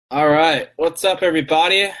right, what's up,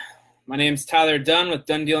 everybody? My name's Tyler Dunn with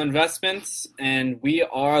Dunn Deal Investments, and we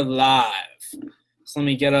are live. So let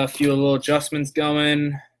me get a few little adjustments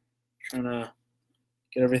going. Trying to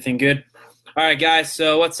get everything good. All right, guys.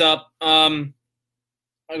 So what's up? I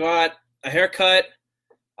got a haircut.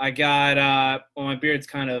 I got my beard's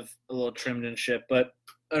kind of a little trimmed and shit, but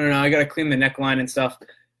I don't know. I gotta clean the neckline and stuff.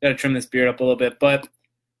 Gotta trim this beard up a little bit. But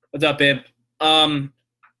what's up, babe?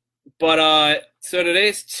 So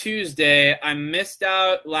today's Tuesday. I missed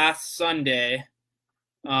out last Sunday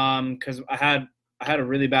because I had a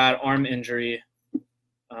really bad arm injury.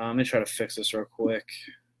 Let me try to fix this real quick.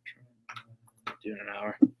 Do it in an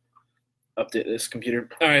hour. Update this computer.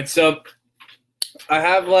 All right, so I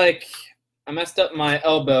messed up my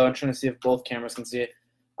elbow. I'm trying to see if both cameras can see it.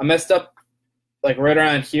 I messed up like right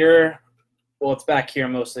around here. Well, it's back here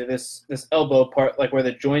mostly. This elbow part, like where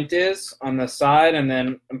the joint is on the side, and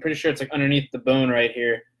then I'm pretty sure it's like underneath the bone right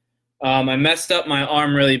here. I messed up my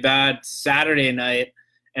arm really bad Saturday night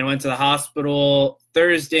and went to the hospital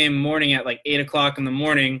Thursday morning at like 8 o'clock in the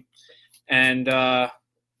morning. And so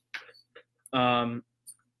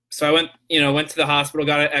I went to the hospital,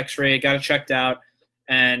 got an x-ray, got it checked out.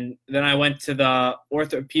 And then I went to the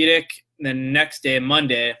orthopedic the next day,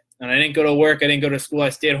 Monday. And I didn't go to work. I didn't go to school.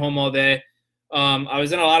 I stayed home all day. I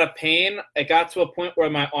was in a lot of pain. It got to a point where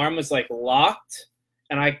my arm was like locked,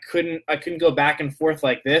 and I couldn't go back and forth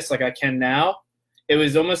like this, like I can now. It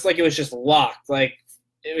was almost like it was just locked. Like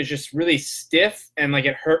it was just really stiff, and like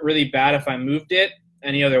it hurt really bad if I moved it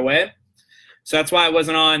any other way. So that's why I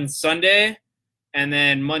wasn't on Sunday, and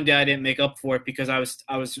then Monday I didn't make up for it because I was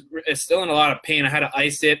still in a lot of pain. I had to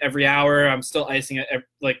ice it every hour. I'm still icing it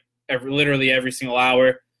literally every single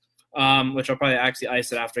hour. Which I'll probably actually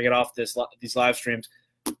ice it after I get off these live streams.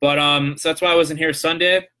 But so that's why I wasn't here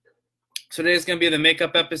Sunday. So today's going to be the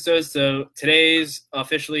makeup episode. So today's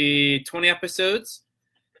officially 20 episodes.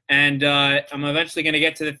 And I'm eventually going to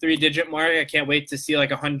get to the 3-digit mark. I can't wait to see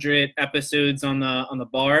like 100 episodes on the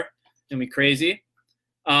bar. It's going to be crazy.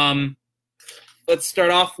 Let's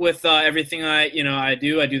start off with everything I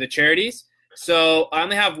do. I do the charities. So I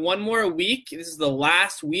only have one more week. This is the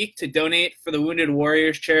last week to donate for the Wounded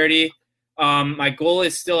Warriors charity. My goal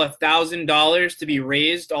is still $1,000 to be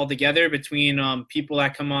raised altogether between people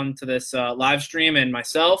that come on to this live stream and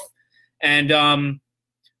myself. And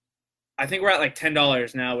I think we're at like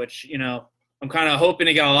 $10 now, which, I'm kind of hoping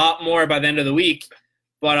to get a lot more by the end of the week.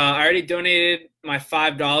 But I already donated my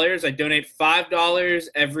 $5. I donate $5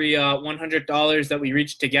 every $100 that we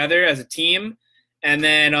reach together as a team. And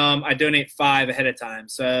then I donate $5 ahead of time.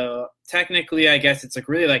 So technically, I guess it's like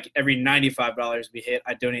really like every $95 we hit,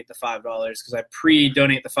 I donate the $5 because I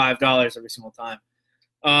pre-donate the $5 every single time.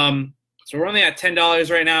 So we're only at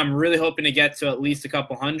 $10 right now. I'm really hoping to get to at least a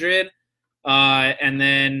couple hundred. And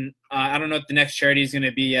then I don't know what the next charity is going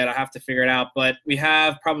to be yet. I have to figure it out. But we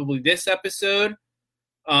have probably this episode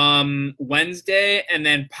Wednesday and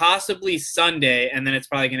then possibly Sunday. And then it's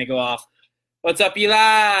probably going to go off. What's up,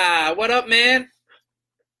 Eli? What up, man?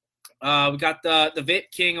 We got the Vape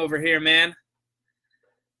King over here, man.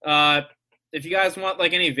 If you guys want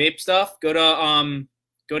like any vape stuff, go to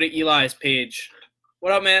Eli's page.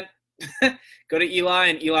 What up, man? Go to Eli,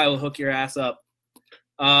 and Eli will hook your ass up.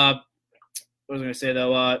 What was I gonna say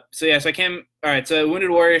though? So I came. All right, so Wounded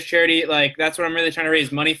Warriors charity, like that's what I'm really trying to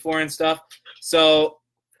raise money for and stuff. So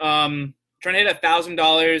trying to hit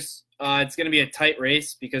 $1,000. It's going to be a tight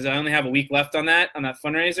race because I only have a week left on that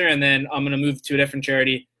fundraiser, and then I'm going to move to a different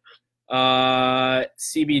charity,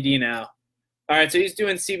 CBD now. All right, so he's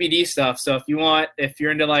doing CBD stuff. So if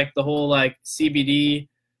you're into like the whole like CBD,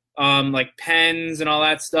 like pens and all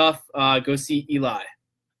that stuff, go see Eli.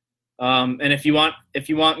 And if you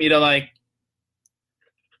want me to like,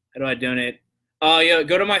 how do I donate?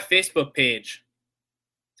 Go to my Facebook page.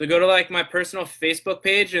 So go to like my personal Facebook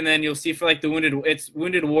page, and then you'll see for like it's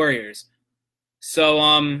Wounded Warriors. So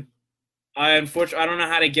I don't know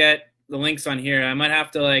how to get the links on here. I might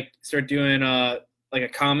have to like start doing like a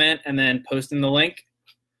comment and then posting the link.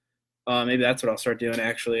 Maybe that's what I'll start doing.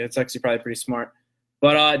 Actually, it's actually probably pretty smart.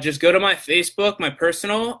 But just go to my Facebook, my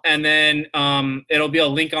personal, and then it'll be a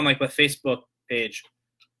link on like the Facebook page,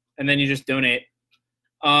 and then you just donate.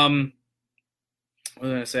 What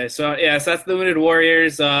was I going to say? So that's the Wounded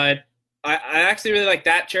Warriors. I actually really like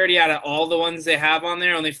that charity out of all the ones they have on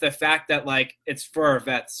there, only for the fact that like it's for our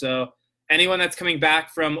vets. So anyone that's coming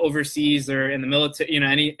back from overseas or in the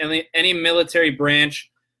military, any military branch,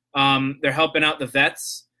 they're helping out the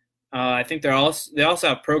vets. I think they also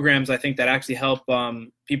have programs, I think, that actually help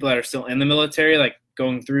people that are still in the military, like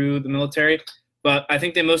going through the military. But I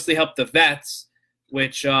think they mostly help the vets,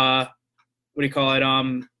 which what do you call it?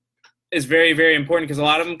 is very, very important because a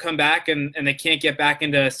lot of them come back and they can't get back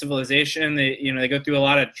into civilization. They go through a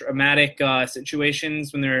lot of traumatic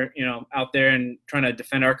situations when they're, out there and trying to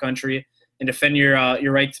defend our country and defend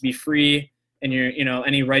your right to be free and your,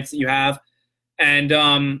 any rights that you have. And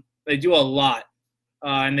they do a lot.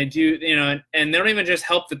 And they do, and they don't even just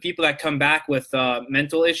help the people that come back with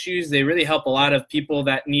mental issues. They really help a lot of people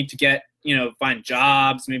that need to get, find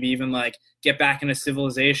jobs, maybe even like get back into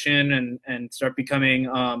civilization and start becoming,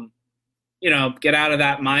 get out of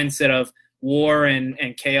that mindset of war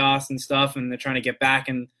and chaos and stuff. And they're trying to get back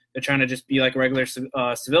and they're trying to just be like a regular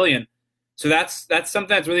civilian. So that's something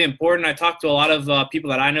that's really important. I talked to a lot of people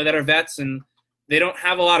that I know that are vets, and they don't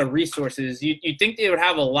have a lot of resources. You'd think they would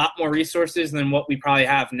have a lot more resources than what we probably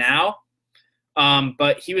have now.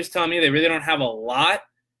 But he was telling me they really don't have a lot.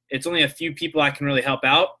 It's only a few people I can really help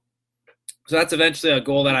out. So that's eventually a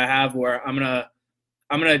goal that I have where I'm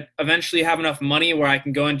gonna eventually have enough money where I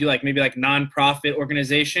can go and do maybe nonprofit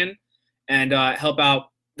organization and help out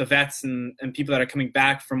the vets and people that are coming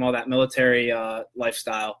back from all that military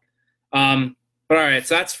lifestyle. But all right,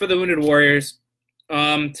 so that's for the Wounded Warriors.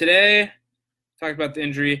 Today, talk about the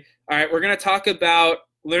injury. All right, we're gonna talk about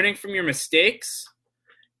learning from your mistakes,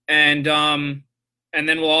 and then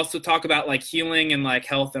we'll also talk about healing and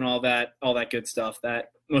health and all that good stuff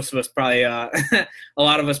that most of us probably a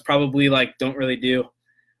lot of us probably don't really do.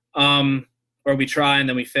 Or we try and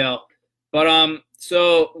then we fail. But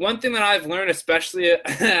so one thing that I've learned, especially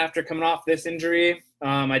after coming off this injury,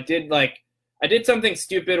 I did something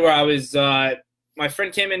stupid where I was my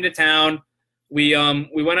friend came into town. We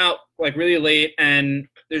went out really late, and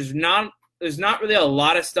there's not really a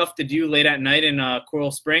lot of stuff to do late at night in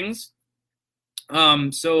Coral Springs.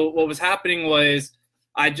 So what was happening was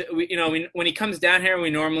when he comes down here, we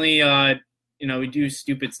normally we do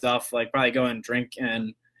stupid stuff probably go and drink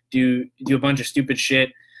and do a bunch of stupid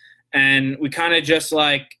shit. And we kind of just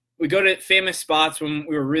we go to famous spots when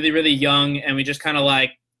we were really, really young, and we just kind of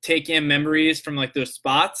take in memories from those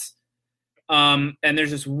spots. And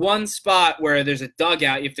there's this one spot where there's a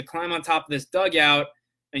dugout. You have to climb on top of this dugout,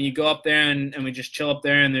 and you go up there and we just chill up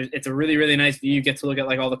there. And it's a really, really nice view. You get to look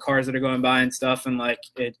at all the cars that are going by and stuff. And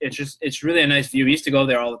it's really a nice view. We used to go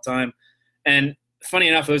there all the time. And funny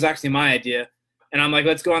enough, it was actually my idea. And I'm like,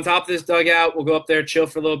 let's go on top of this dugout. We'll go up there, chill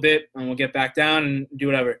for a little bit, and we'll get back down and do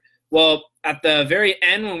whatever. Well, at the very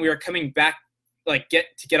end, when we were coming back,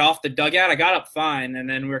 get off the dugout, I got up fine. And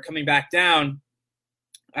then we were coming back down.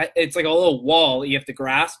 It's like a little wall you have to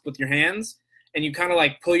grasp with your hands, and you kind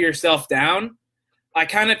of pull yourself down. I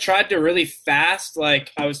kind of tried to really fast, I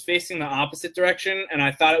was facing the opposite direction, and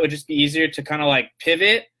I thought it would just be easier to kind of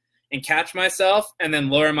pivot and catch myself and then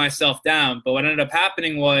lower myself down. But what ended up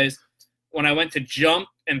happening was when I went to jump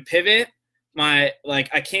and pivot, I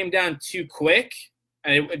came down too quick.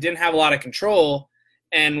 I didn't have a lot of control.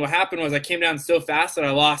 And what happened was I came down so fast that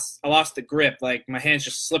I lost the grip. My hands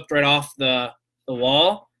just slipped right off the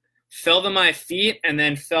wall, fell to my feet, and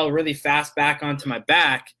then fell really fast back onto my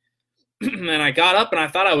back. And I got up and I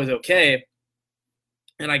thought I was okay.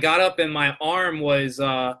 And I got up and my arm was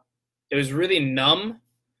it was really numb,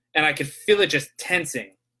 and I could feel it just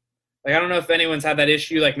tensing. I don't know if anyone's had that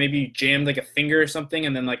issue. Maybe you jammed a finger or something,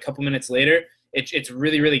 and then a couple minutes later, it's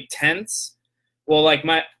really, really tense. Well,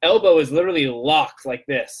 my elbow is literally locked like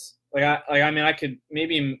this. I couldn't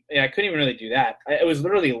even really do that. It was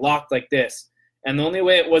literally locked like this. And the only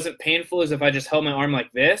way it wasn't painful is if I just held my arm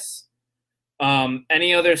like this.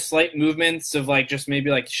 Any other slight movements of just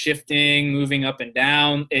maybe shifting, moving up and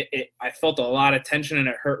down, I felt a lot of tension and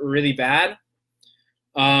it hurt really bad.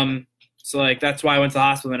 So that's why I went to the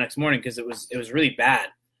hospital the next morning, because it was really bad.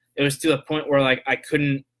 It was to the point where I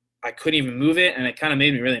couldn't even move it, and it kind of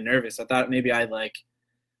made me really nervous. I thought maybe I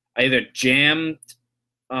either jammed.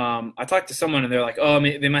 I talked to someone and they're like, oh,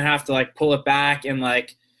 they might have to pull it back, and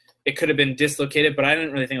it could have been dislocated, but I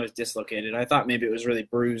didn't really think it was dislocated. I thought maybe it was really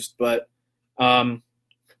bruised, but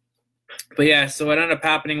yeah. So what ended up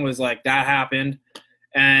happening was that happened,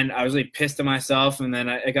 and I was really pissed at myself, and then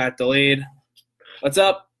it got delayed. What's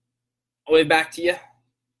up? I'll wave back to you.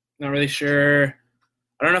 Not really sure.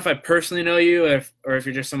 I don't know if I personally know you or if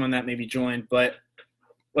you're just someone that maybe joined, but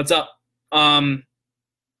what's up? But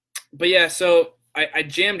yeah, so I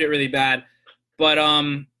jammed it really bad, but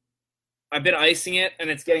I've been icing it, and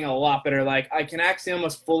it's getting a lot better. I can actually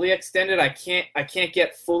almost fully extend it. I can't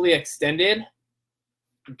get fully extended,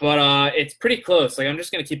 but it's pretty close. I'm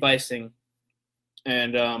just gonna keep icing,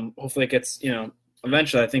 and hopefully it gets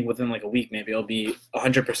eventually. I think within a week maybe it'll be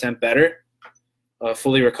 100% better,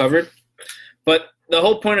 fully recovered. But the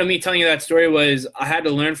whole point of me telling you that story was I had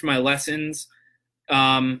to learn from my lessons,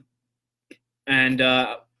 and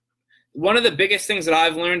one of the biggest things that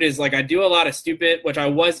I've learned is like I do a lot of stupid, which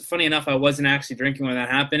funny enough, I wasn't actually drinking when that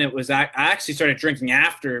happened. I actually started drinking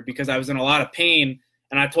after because I was in a lot of pain.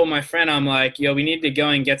 And I told my friend, I'm like, yo, we need to go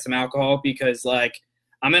and get some alcohol because like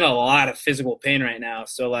I'm in a lot of physical pain right now.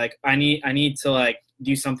 So like I need to like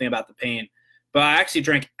do something about the pain. But I actually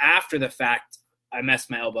drank after the fact. I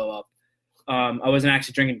messed my elbow up. I wasn't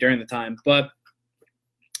actually drinking during the time. But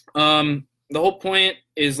the whole point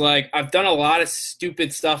is like I've done a lot of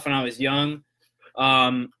stupid stuff when I was young,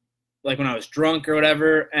 like when I was drunk or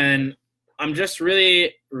whatever. And I'm just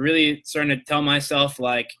really, really starting to tell myself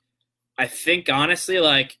like, I think honestly,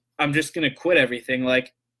 like I'm just going to quit everything.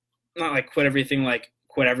 Like not like quit everything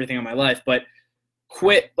in my life, but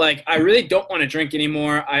quit. Like I really don't want to drink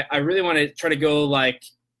anymore. I really want to try to go like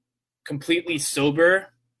completely sober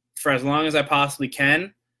for as long as I possibly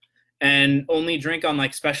can and only drink on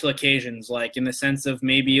like special occasions, like in the sense of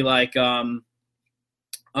maybe like, a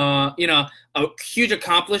huge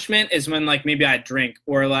accomplishment is when like maybe I drink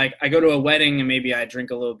or like I go to a wedding and maybe I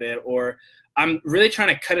drink a little bit, or I'm really trying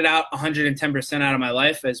to cut it out 110% out of my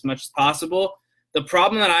life as much as possible. The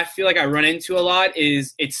problem that I feel like I run into a lot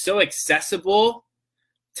is it's so accessible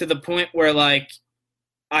to the point where like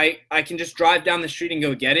I can just drive down the street and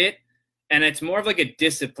go get it. And it's more of like a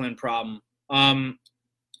discipline problem.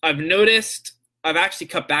 I've noticed I've actually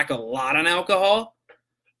cut back a lot on alcohol.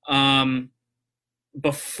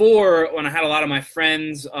 Before, when I had a lot of my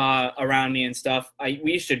friends around me and stuff,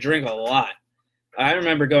 we used to drink a lot. I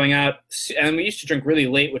remember going out, and we used to drink really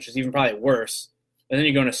late, which is even probably worse. And then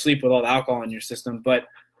you're going to sleep with all the alcohol in your system. But,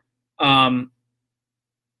 and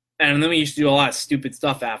then we used to do a lot of stupid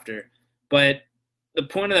stuff after. But the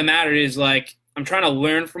point of the matter is, like, I'm trying to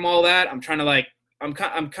learn from all that. I'm trying to, like, I'm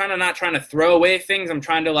kind of not trying to throw away things. I'm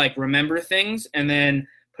trying to, like, remember things and then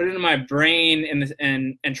put it in my brain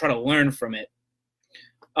and try to learn from it.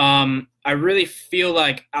 I really feel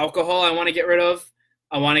like alcohol I want to get rid of.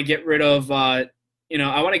 I want to get rid of, I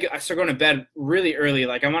start going to bed really early.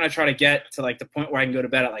 Like I want to try to get to like the point where I can go to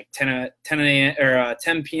bed at like 10 a.m. or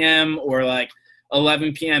 10 p.m. or like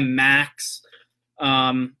 11 p.m. max,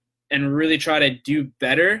 and really try to do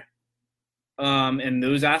better in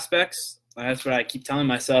those aspects. That's what I keep telling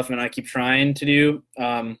myself and I keep trying to do.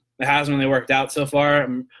 It hasn't really worked out so far.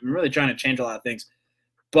 I'm really trying to change a lot of things.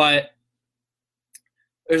 But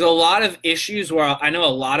there's a lot of issues where I know a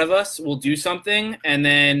lot of us will do something and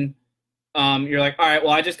then you're like, all right,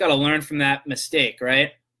 well, I just got to learn from that mistake,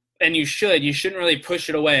 right? And you shouldn't really push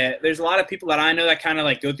it away. There's a lot of people that I know that kind of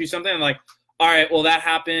like go through something and like, all right, well, that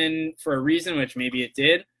happened for a reason, which maybe it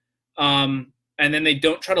did. And then they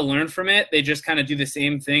don't try to learn from it. They just kind of do the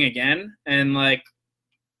same thing again. And like,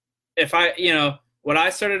 what I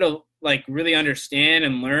started to like really understand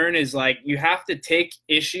and learn is like, you have to take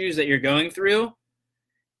issues that you're going through,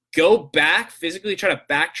 go back, physically try to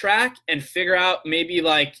backtrack and figure out maybe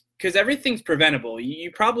like, because everything's preventable.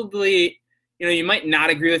 You probably, you might not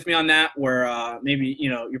agree with me on that where maybe,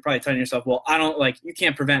 you're probably telling yourself, well, I don't like, you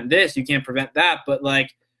can't prevent this, you can't prevent that. But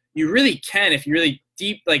like, you really can if you really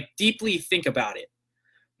deeply think about it.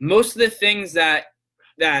 Most of the things that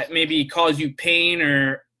maybe cause you pain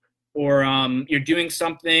or you're doing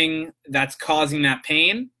something that's causing that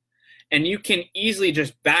pain, and you can easily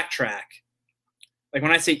just backtrack. Like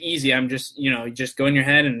when I say easy, I'm just, just go in your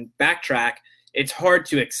head and backtrack. It's hard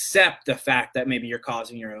to accept the fact that maybe you're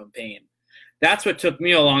causing your own pain. That's what took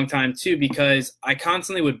me a long time too, because I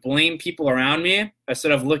constantly would blame people around me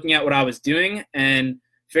instead of looking at what I was doing and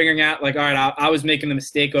figuring out like, all right, I was making the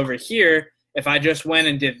mistake over here. If I just went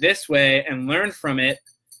and did this way and learned from it,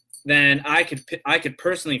 then I could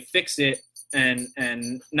personally fix it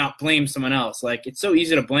and not blame someone else. Like it's so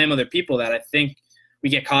easy to blame other people that I think we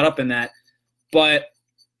get caught up in that. But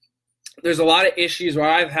there's a lot of issues where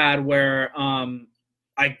I've had where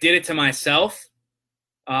I did it to myself.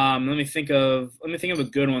 Let me think of a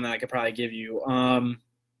good one that I could probably give you.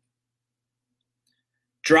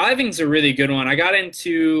 Driving's a really good one. I got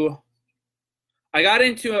into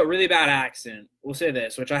a really bad accident. We'll say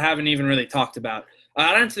this, which I haven't even really talked about.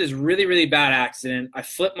 I got into this really, really bad accident. I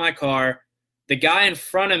flipped my car. The guy in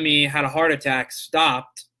front of me had a heart attack,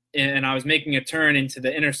 stopped, and I was making a turn into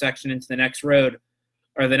the intersection, into the next road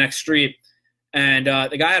or the next street. And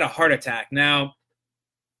the guy had a heart attack. Now,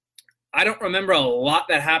 I don't remember a lot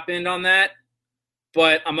that happened on that,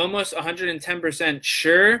 but I'm almost 110%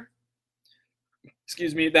 sure,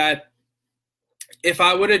 that if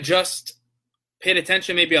I would have just paid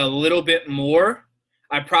attention maybe a little bit more,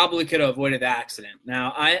 I probably could have avoided the accident.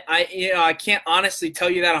 Now, I can't honestly tell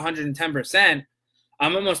you that 110%.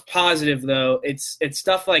 I'm almost positive, though. It's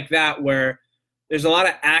stuff like that where there's a lot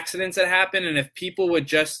of accidents that happen, and if people would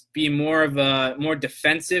just be more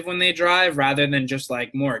defensive when they drive rather than just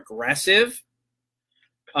like more aggressive,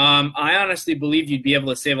 I honestly believe you'd be able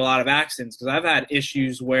to save a lot of accidents, because I've had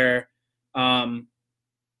issues where, I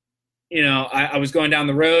was going down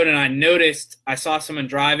the road and I saw someone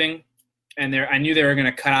driving, and I knew they were going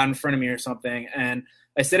to cut out in front of me or something, and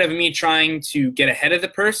instead of me trying to get ahead of the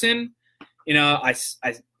person, I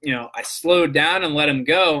slowed down and let him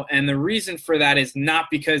go. And the reason for that is not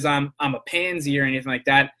because I'm a pansy or anything like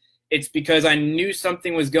that. It's because I knew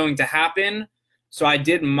something was going to happen. So I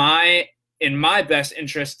did in my best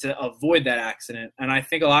interest to avoid that accident. And I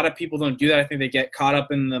think a lot of people don't do that. I think they get caught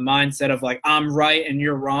up in the mindset of like, I'm right and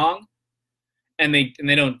you're wrong. And they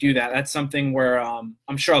don't do that. That's something where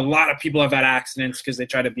I'm sure a lot of people have had accidents because they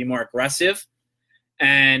try to be more aggressive,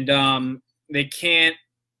 and they can't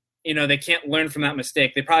learn from that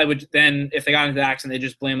mistake. They probably would then, if they got into the accident, they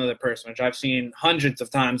just blame the other person, which I've seen hundreds of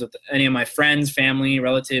times with any of my friends, family,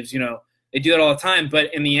 relatives. They do that all the time.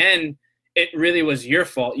 But in the end, it really was your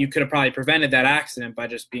fault. You could have probably prevented that accident by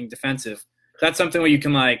just being defensive. That's something where you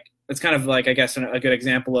can it's kind of like, I guess, a good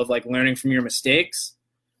example of like learning from your mistakes.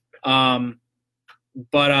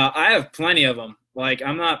 But I have plenty of them. Like,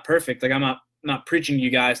 I'm not perfect. Like, I'm not preaching to you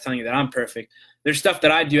guys telling you that I'm perfect. There's stuff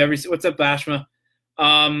that I do what's up, Bashma?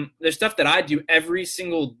 There's stuff that I do every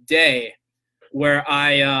single day where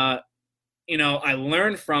I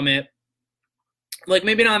learn from it. Like,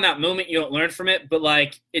 maybe not in that moment you don't learn from it, but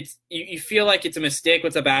like you feel like it's a mistake.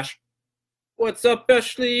 What's up, Ash? What's up,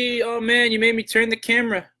 Ashley? Oh man, you made me turn the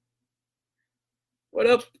camera. What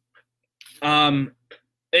up?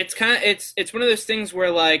 It's one of those things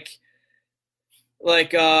where I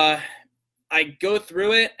go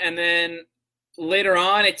through it, and then later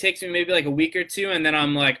on it takes me maybe like a week or two, and then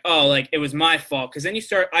I'm like, oh, like it was my fault. Because then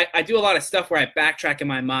I do a lot of stuff where I backtrack in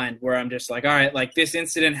my mind, where I'm just like, all right, like this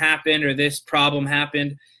incident happened or this problem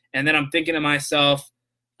happened, and then I'm thinking to myself,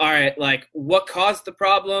 all right, like what caused the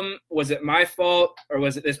problem? Was it my fault, or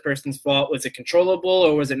was it this person's fault? Was it controllable,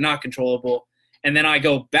 or was it not controllable? And then I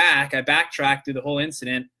backtrack through the whole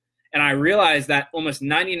incident, and I realize that almost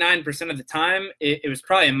 99% of the time, it was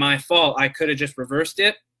probably my fault. I could have just reversed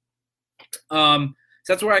it. So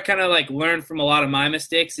that's where I kind of like learn from a lot of my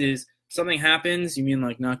mistakes. Is something happens, you mean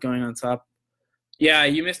like not going on top? Yeah,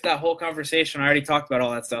 you missed that whole conversation. I already talked about all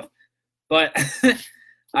that stuff. But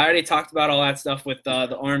I already talked about all that stuff with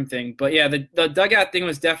the arm thing. But yeah, the dugout thing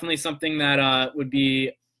was definitely something that would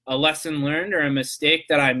be a lesson learned or a mistake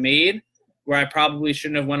that I made, where I probably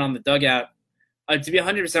shouldn't have went on the dugout. To be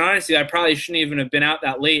 100% honest, I probably shouldn't even have been out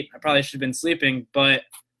that late. I probably should have been sleeping, but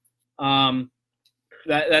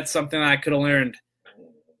that's something that I could have learned.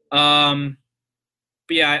 But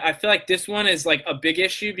yeah, I feel like this one is like a big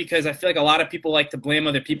issue, because I feel like a lot of people like to blame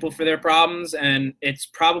other people for their problems, and it's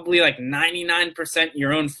probably like 99%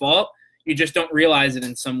 your own fault. You just don't realize it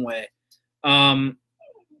in some way.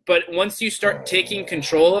 But once you start taking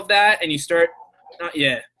control of that, and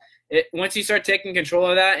once you start taking control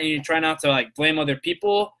of that and you try not to like blame other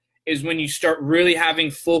people, is when you start really having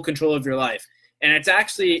full control of your life. And it's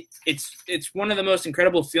actually, it's one of the most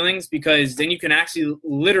incredible feelings, because then you can actually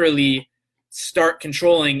literally start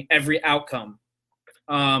controlling every outcome,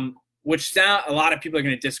 which a lot of people are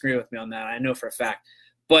going to disagree with me on that. I know for a fact,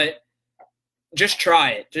 but just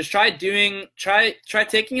try it. Just try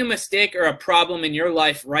taking a mistake or a problem in your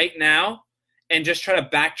life right now, and just try to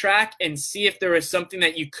backtrack and see if there was something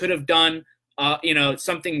that you could have done,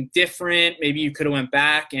 something different. Maybe you could have went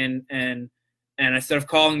back and instead of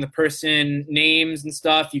calling the person names and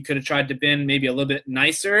stuff, you could have tried to been maybe a little bit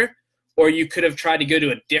nicer, or you could have tried to go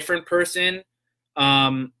to a different person.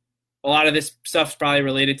 A lot of this stuff's probably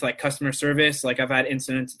related to like customer service. Like I've had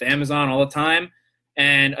incidents with Amazon all the time,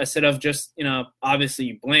 and instead of just, obviously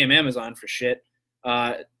you blame Amazon for shit,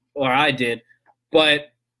 or I did,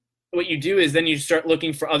 but what you do is then you start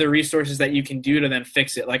looking for other resources that you can do to then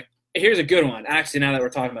fix it. Like, here's a good one. Actually, now that we're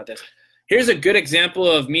talking about this, here's a good example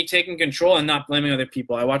of me taking control and not blaming other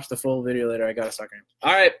people. I watched the full video later. I got a soccer game.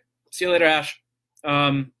 All right. See you later, Ash.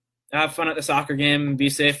 Have fun at the soccer game and be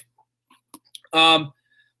safe. But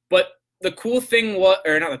the cool thing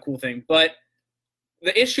but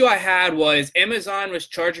the issue I had was Amazon was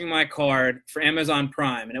charging my card for Amazon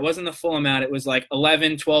Prime, and it wasn't the full amount. It was like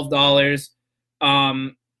 $11, $12.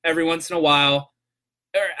 Every once in a while,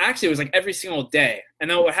 or actually it was like every single day. And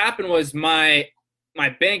then what happened was my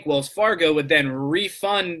bank, Wells Fargo, would then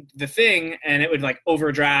refund the thing, and it would like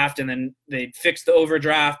overdraft, and then they'd fix the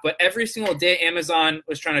overdraft. But every single day Amazon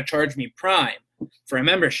was trying to charge me Prime for a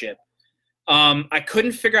membership. I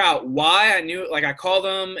couldn't figure out why. I knew, like, I called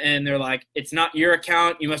them and they're like, it's not your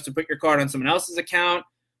account. You must have put your card on someone else's account.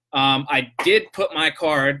 I did put my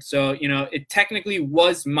card. So, it technically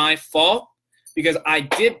was my fault because I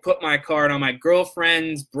did put my card on my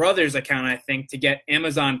girlfriend's brother's account, I think, to get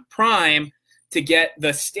Amazon Prime to get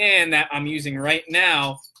the stand that I'm using right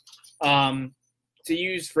now to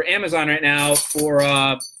use for Amazon right now for,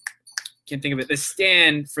 can't think of it, the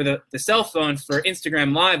stand for the cell phone for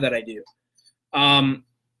Instagram Live that I do.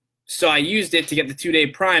 So I used it to get the 2-day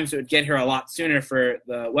Prime so it would get here a lot sooner for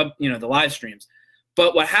the web, the live streams.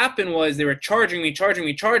 But what happened was they were charging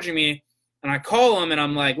me, and I call them and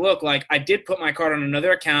I'm like, look, like I did put my card on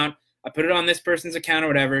another account. I put it on this person's account or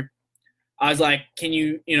whatever. I was like, can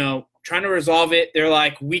you, trying to resolve it. They're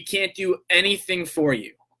like, we can't do anything for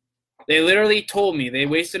you. They literally told me they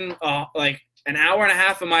wasted like an hour and a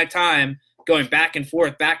half of my time going back and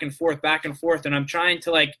forth. And I'm trying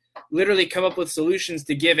to like literally come up with solutions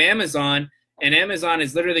to give Amazon, and Amazon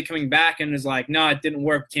is literally coming back and is like, no, it didn't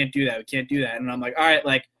work. We can't do that. And I'm like, all right,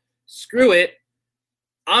 like, screw it.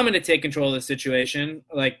 I'm going to take control of the situation.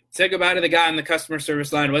 Like, said goodbye to the guy on the customer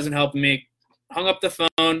service line. Wasn't helping me. Hung up the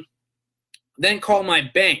phone. Then call my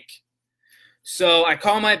bank. So I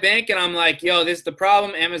call my bank and I'm like, yo, this is the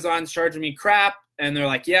problem. Amazon's charging me crap. And they're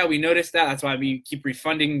like, yeah, we noticed that. That's why we keep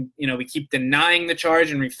refunding, we keep denying the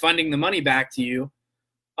charge and refunding the money back to you.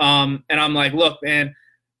 And I'm like, look, man,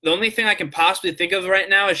 the only thing I can possibly think of right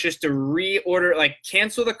now is just to reorder, like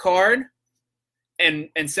cancel the card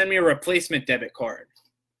and send me a replacement debit card.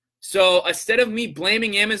 So instead of me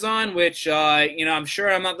blaming Amazon, which, I'm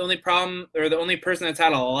sure I'm not the only problem or the only person that's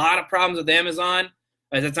had a lot of problems with Amazon,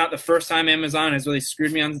 as it's not the first time Amazon has really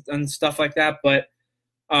screwed me on stuff like that, but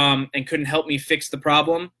and couldn't help me fix the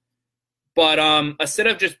problem. But instead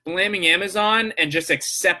of just blaming Amazon and just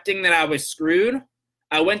accepting that I was screwed,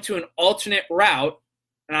 I went to an alternate route,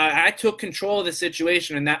 and I took control of the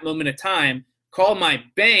situation in that moment of time, called my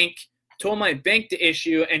bank, told my bank to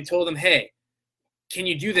issue, and told them, hey, can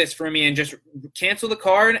you do this for me and just cancel the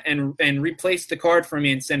card and replace the card for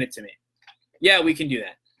me and send it to me? Yeah, we can do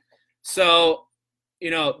that. So,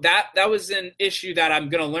 that was an issue that I'm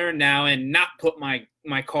going to learn now and not put my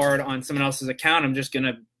card on someone else's account. I'm just going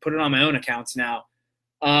to put it on my own accounts now.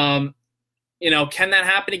 Can that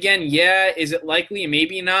happen again? Yeah. Is it likely?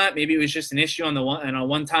 Maybe not. Maybe it was just an issue on a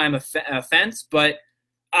one-time offense, but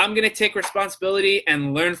I'm going to take responsibility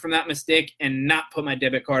and learn from that mistake and not put my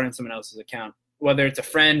debit card on someone else's account, whether it's a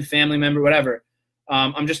friend, family member, whatever.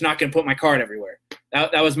 I'm just not going to put my card everywhere.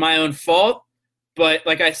 That was my own fault. But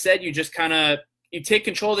like I said, you just you take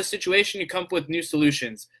control of the situation, you come up with new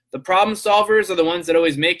solutions. The problem solvers are the ones that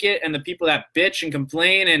always make it, and the people that bitch and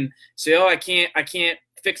complain and say, oh, I can't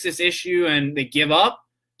fix this issue, and they give up,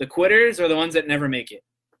 the quitters are the ones that never make it.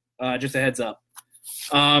 Just a heads up.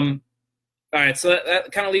 All right, so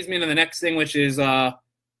that kind of leads me into the next thing, which is I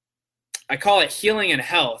call it healing and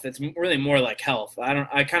health. It's really more like health.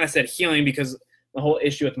 I kind of said healing because the whole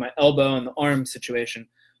issue with my elbow and the arm situation.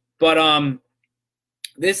 But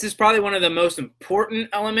this is probably one of the most important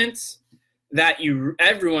elements that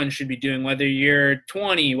everyone should be doing, whether you're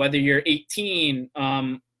 20, whether you're 18,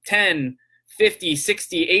 10, 50,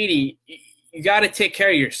 60, 80. You got to take care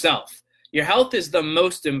of yourself. Your health is the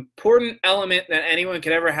most important element that anyone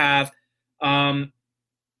could ever have. And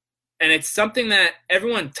it's something that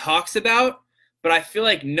everyone talks about, but I feel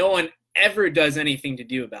like no one ever does anything to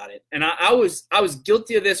do about it. And I was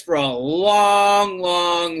guilty of this for a long,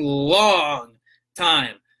 long, long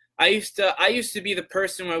time. I used to be the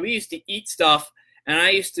person where we used to eat stuff, and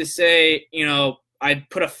I used to say, I'd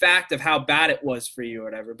put a fact of how bad it was for you or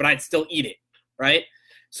whatever, but I'd still eat it, right?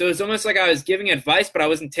 So it's almost like I was giving advice, but I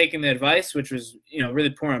wasn't taking the advice, which was,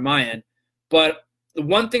 really poor on my end. But the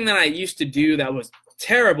one thing that I used to do that was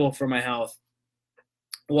terrible for my health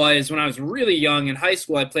was when I was really young in high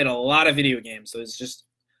school, I played a lot of video games. So it's just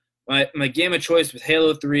my game of choice was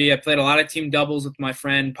Halo 3. I played a lot of team doubles with my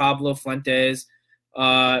friend Pablo Fuentes.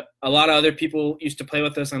 A lot of other people used to play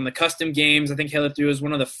with us on the custom games. I think Halo 3 was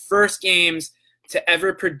one of the first games to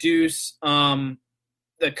ever produce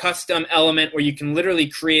the custom element where you can literally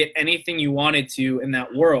create anything you wanted to in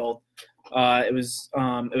that world. It was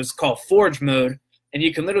called Forge mode, and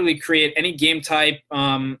you can literally create any game type,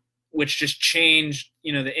 which just changed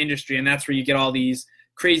the industry, and that's where you get all these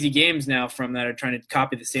crazy games now from that are trying to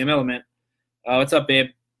copy the same element. What's up, babe?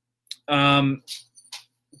 So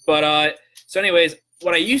anyways,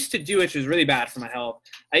 what I used to do, which was really bad for my health,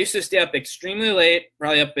 I used to stay up extremely late,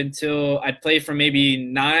 probably up until I'd play from maybe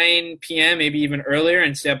 9 p.m., maybe even earlier,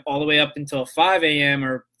 and stay up all the way up until 5 a.m.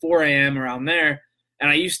 or 4 a.m. around there. And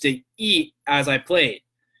I used to eat as I played.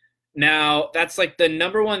 Now, that's like the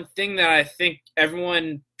number one thing that I think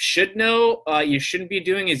everyone should know you shouldn't be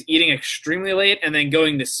doing is eating extremely late and then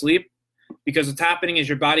going to sleep, because what's happening is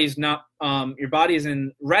your body's not your body is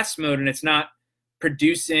in rest mode, and it's not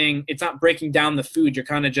breaking down the food. You're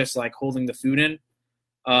kind of just like holding the food in.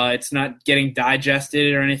 It's not getting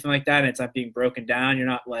digested or anything like that, and it's not being broken down. You're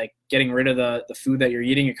not like getting rid of the food that you're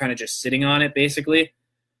eating. You're kind of just sitting on it, basically.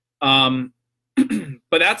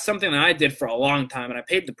 But that's something that I did for a long time, and I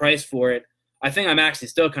paid the price for it. I think I'm actually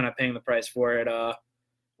still kind of paying the price for it,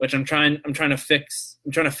 which I'm trying to fix.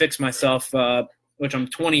 I'm trying to fix myself, which I'm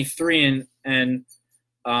 23, and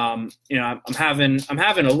I'm having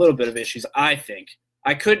a little bit of issues. I think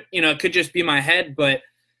it could just be my head, but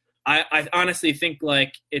I honestly think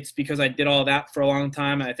like it's because I did all that for a long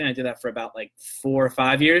time. I think I did that for about like 4 or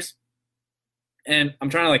 5 years, and I'm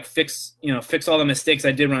trying to like fix all the mistakes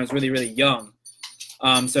I did when I was really, really young.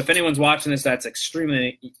 So if anyone's watching this that's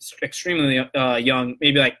extremely young,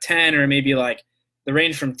 maybe like 10 or maybe like the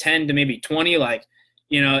range from 10 to maybe 20, like,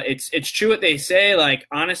 it's true what they say. Like,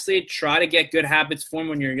 honestly, try to get good habits formed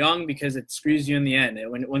when you're young, because it screws you in the end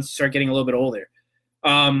once you start getting a little bit older.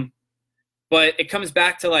 But it comes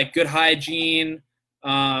back to like good hygiene,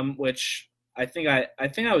 which I think I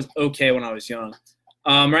was okay when I was young.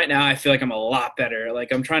 Right now I feel like I'm a lot better.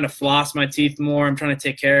 Like, I'm trying to floss my teeth more. I'm trying to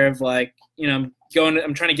take care of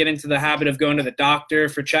I'm trying to get into the habit of going to the doctor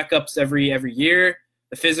for checkups every year,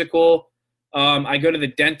 the physical. I go to the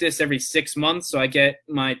dentist every 6 months, so I get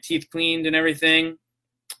my teeth cleaned and everything.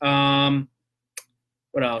 What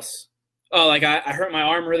else? Oh, like I hurt my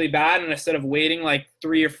arm really bad, and instead of waiting like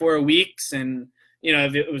 3 or 4 weeks, and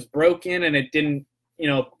if it was broken and it didn't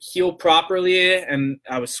heal properly, and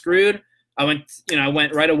I was screwed, I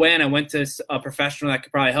went right away, and I went to a professional that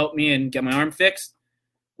could probably help me and get my arm fixed.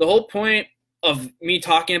 The whole point of me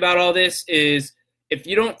talking about all this is, if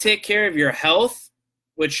you don't take care of your health,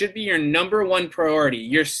 which should be your number one priority,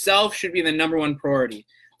 yourself should be the number one priority.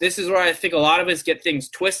 This is where I think a lot of us get things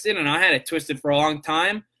twisted, and I had it twisted for a long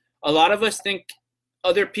time. A lot of us think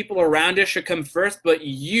other people around us should come first, but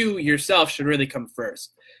you yourself should really come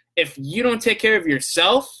first. If you don't take care of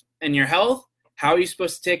yourself and your health, how are you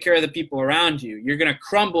supposed to take care of the people around you? You're going to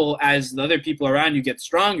crumble as the other people around you get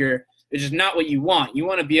stronger, which is not what you want. You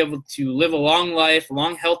want to be able to live a long life, a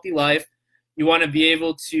long, healthy life. You want to be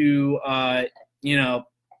able to,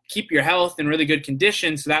 keep your health in really good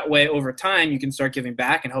condition, so that way over time you can start giving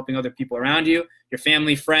back and helping other people around you, your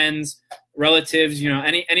family, friends, relatives,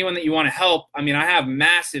 anyone that you want to help. I mean, I have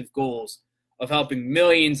massive goals of helping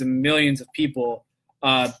millions and millions of people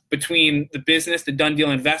between the business, the Done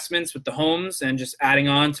Deal Investments with the homes, and just adding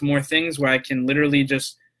on to more things where I can literally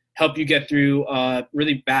just help you get through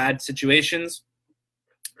really bad situations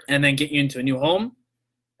and then get you into a new home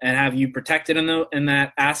and have you protected in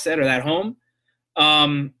that asset or that home.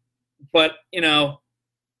 But,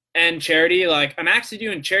 and charity, like, I'm actually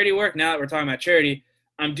doing charity work now that we're talking about charity.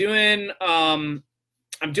 I'm doing a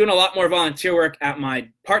lot more volunteer work at my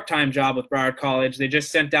part-time job with Broward College. They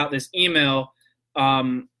just sent out this email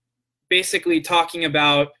basically talking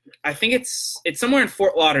about, I think it's somewhere in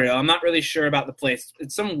Fort Lauderdale. I'm not really sure about the place.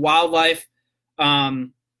 It's some wildlife.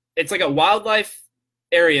 It's like a wildlife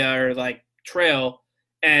area or like trail.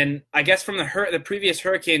 And I guess from the previous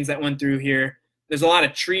hurricanes that went through here, there's a lot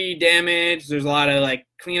of tree damage. There's a lot of like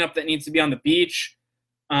cleanup that needs to be on the beach.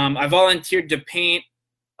 I volunteered to paint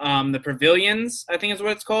the pavilions, I think is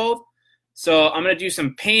what it's called. So I'm going to do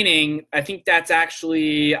some painting. I think that's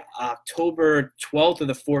actually October 12th or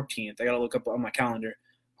the 14th. I got to look up on my calendar.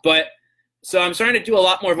 But so I'm starting to do a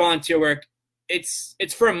lot more volunteer work. It's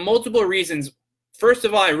for multiple reasons. First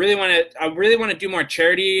of all, I really want to do more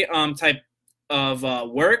charity type of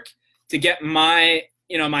work to get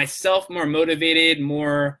myself more motivated,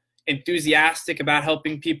 more enthusiastic about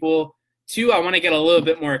helping people. 2, I want to get a little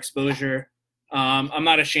bit more exposure. I'm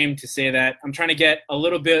not ashamed to say that. I'm trying to get a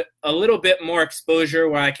little bit more exposure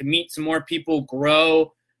where I can meet some more people,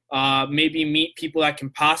 grow, maybe meet people that can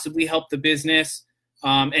possibly help the business,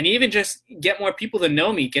 and even just get more people to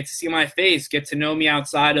know me, get to see my face, get to know me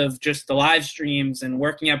outside of just the live streams and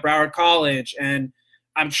working at Broward College. And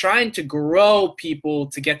I'm trying to grow people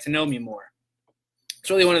to get to know me more. It's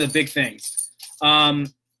really one of the big things.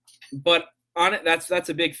 But on it, that's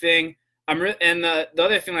a big thing. And the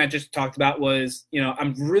other thing that I just talked about was,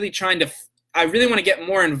 I'm really I really want to get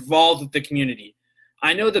more involved with the community.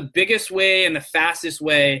 I know the biggest way and the fastest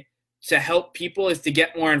way to help people is to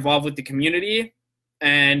get more involved with the community.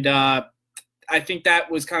 And I think that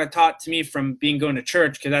was kind of taught to me from going to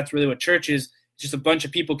church, because that's really what church is. It's just a bunch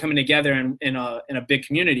of people coming together in a big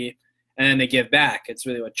community, and then they give back. It's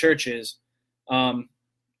really what church is.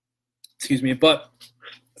 Excuse me. But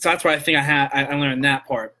so that's why I think I learned that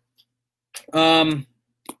part. But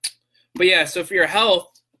yeah, so for your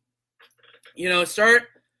health, I know it's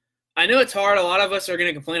hard. A lot of us are going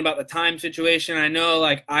to complain about the time situation. I know,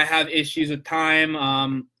 like, I have issues with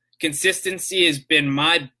time. Consistency has been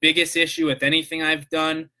my biggest issue with anything I've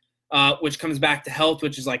done, which comes back to health,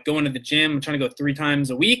 which is like going to the gym. I'm trying to go 3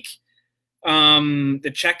 times a week.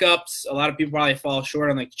 The checkups, a lot of people probably fall short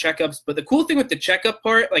on like checkups. But the cool thing with the checkup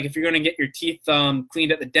part, like if you're going to get your teeth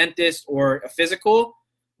cleaned at the dentist or a physical,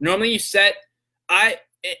 normally you set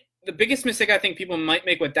the biggest mistake I think people might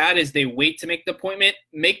make with that is they wait to make the appointment.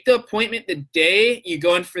 Make the appointment the day you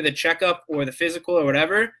go in for the checkup or the physical or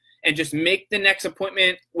whatever, and just make the next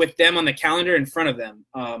appointment with them on the calendar in front of them.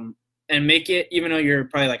 And make it, even though you're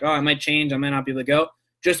probably like, oh, I might change, I might not be able to go,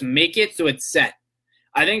 just make it so it's set.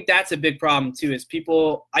 I think that's a big problem too, is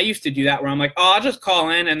people, I used to do that where I'm like, oh, I'll just call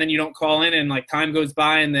in, and then you don't call in, and like time goes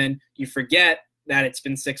by, and then you forget that it's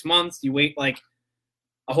been 6 months. You wait like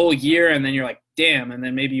a whole year, and then you're like, damn, and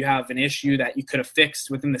then maybe you have an issue that you could have fixed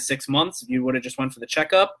within the 6 months if you would have just went for the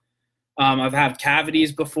checkup. I've had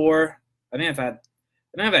cavities before. I think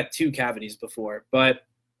I've had 2 cavities before, but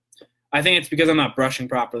I think it's because I'm not brushing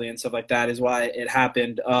properly and stuff like that is why it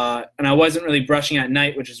happened. And I wasn't really brushing at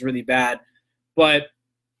night, which is really bad. But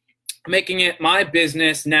making it my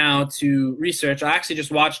business now to research. I actually just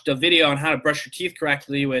watched a video on how to brush your teeth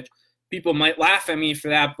correctly, which people might laugh at me for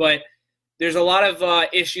that, but there's a lot of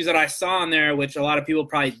issues that I saw in there, which a lot of people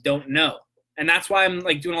probably don't know. And that's why I'm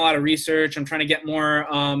like doing a lot of research. I'm trying to get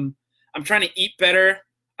more, I'm trying to eat better.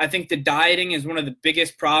 I think the dieting is one of the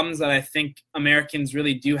biggest problems that I think Americans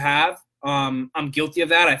really do have. I'm guilty of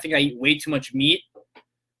that. I think I eat way too much meat.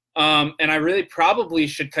 And I really probably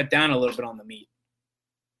should cut down a little bit on the meat.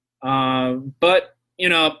 But,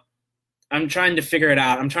 I'm trying to figure it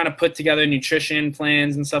out. I'm trying to put together nutrition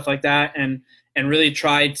plans and stuff like that, and really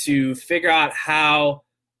try to figure out how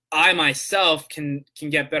I myself can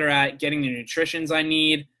get better at getting the nutritions I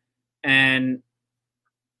need, and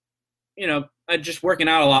just working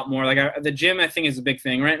out a lot more. Like the gym, I think, is a big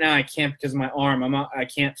thing. Right now I can't because of my arm. I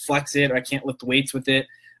can't flex it, or I can't lift weights with it.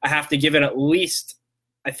 I have to give it at least,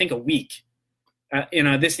 I think, a week.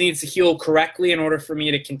 This needs to heal correctly in order for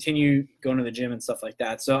me to continue going to the gym and stuff like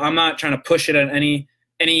that. So I'm not trying to push it in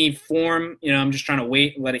any form. I'm just trying to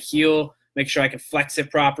wait and let it heal, make sure I can flex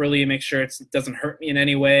it properly, make sure it doesn't hurt me in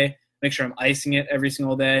any way, make sure I'm icing it every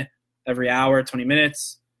single day, every hour, 20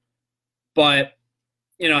 minutes. But,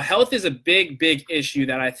 health is a big, big issue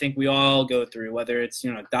that I think we all go through, whether it's,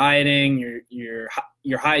 dieting, your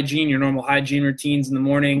hygiene, your normal hygiene routines in the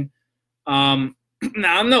morning.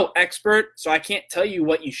 Now, I'm no expert, so I can't tell you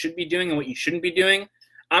what you should be doing and what you shouldn't be doing.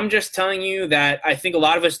 I'm just telling you that I think a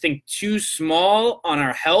lot of us think too small on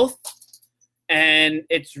our health, and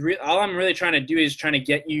all I'm really trying to do is trying to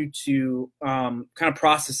get you to kind of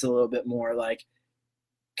process a little bit more, like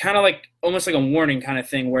kind of like almost like a warning kind of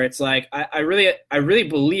thing, where it's like I really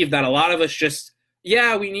believe that a lot of us just,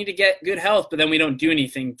 we need to get good health, but then we don't do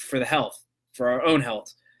anything for our own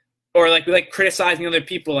health. Or like we like criticizing other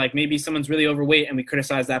people, like maybe someone's really overweight and we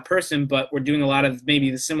criticize that person, but we're doing a lot of maybe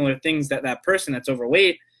the similar things that person that's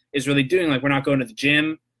overweight is really doing. Like we're not going to the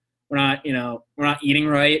gym, we're not eating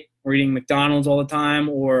right, we're eating McDonald's all the time,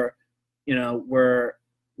 or we're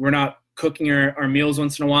not cooking our meals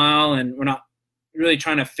once in a while, and we're not really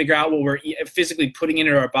trying to figure out what we're physically putting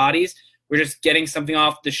into our bodies. We're just getting something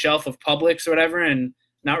off the shelf of Publix or whatever and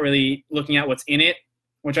not really looking at what's in it,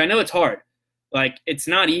 which I know it's hard. Like, it's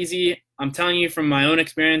not easy. I'm telling you from my own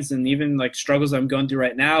experience and even, like, struggles I'm going through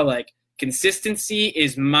right now, like, consistency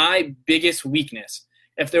is my biggest weakness.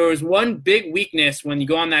 If there was one big weakness when you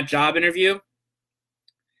go on that job interview,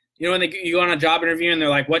 when you go on a job interview and they're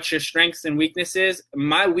like, what's your strengths and weaknesses?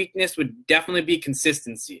 My weakness would definitely be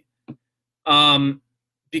consistency.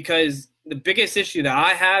 Because the biggest issue that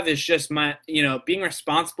I have is just my, being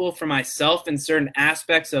responsible for myself in certain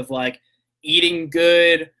aspects of, like, eating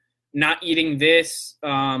good, not eating this.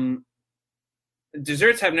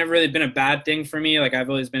 Desserts have never really been a bad thing for me. Like, I've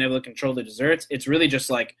always been able to control the desserts. It's really just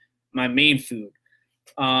like my main food.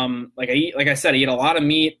 Like I said, I eat a lot of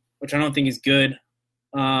meat, which I don't think is good.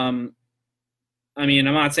 I'm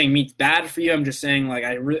not saying meat's bad for you. I'm just saying, like,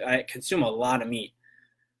 I consume a lot of meat.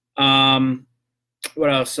 What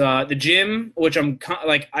else? The gym, which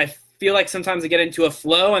I feel like sometimes I get into a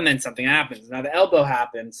flow and then something happens. Now the elbow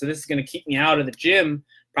happened, so this is going to keep me out of the gym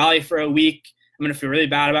probably for a week. I'm going to feel really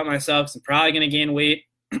bad about myself, so I'm probably going to gain weight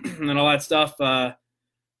and all that stuff. But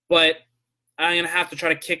I'm going to have to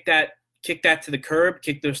try to kick that to the curb,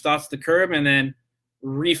 kick those thoughts to the curb, and then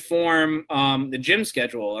reform the gym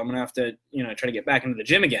schedule. I'm going to have to, try to get back into the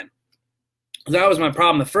gym again. That was my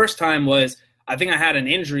problem. The first time was I think I had an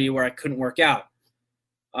injury where I couldn't work out,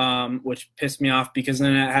 which pissed me off because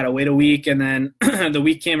then I had to wait a week, and then the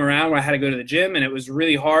week came around where I had to go to the gym, and it was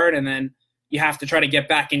really hard, and then you have to try to get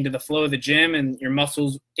back into the flow of the gym, and your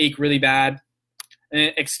muscles ache really bad.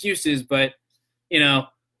 And excuses, but,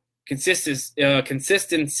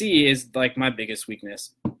 consistency is like my biggest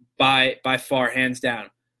weakness by far, hands down.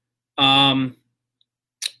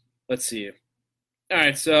 Let's see. All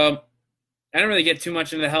right, so I didn't really get too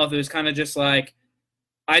much into the health. It was kind of just like,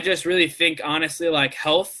 I just really think, honestly, like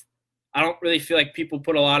health, I don't really feel like people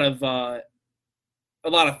put a lot of thought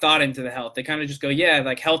into the health. They kind of just go, yeah,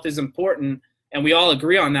 like health is important, and we all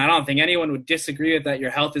agree on that. I don't think anyone would disagree with that.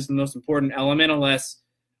 Your health is the most important element, unless,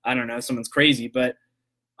 I don't know, someone's crazy. But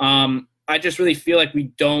I just really feel like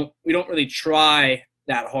we don't really try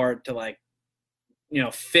that hard to, like,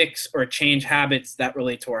 fix or change habits that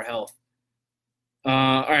relate to our health.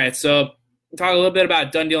 All right, so talk a little bit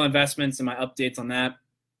about Done Deal Investments and my updates on that.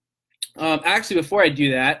 Actually, before I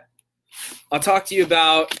do that, I'll talk to you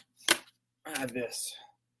about this.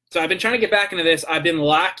 So I've been trying to get back into this. I've been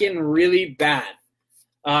lacking really bad.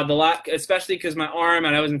 Especially because my arm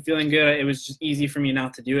and I wasn't feeling good. It was just easy for me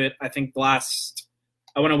not to do it. I think I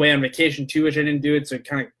went away on vacation too, which I didn't do it, so it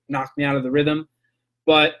kind of knocked me out of the rhythm.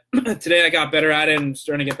 But today I got better at it and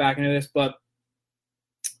starting to get back into this.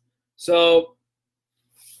 All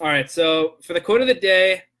right, so for the quote of the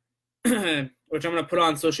day, which I'm going to put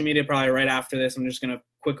on social media probably right after this, I'm just going to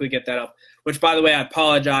quickly get that up, which, by the way, I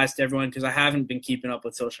apologize to everyone because I haven't been keeping up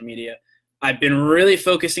with social media. I've been really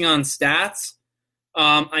focusing on stats.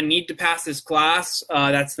 I need to pass this class.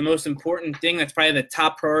 That's the most important thing. That's probably the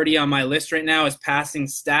top priority on my list right now is passing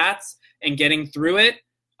stats and getting through it.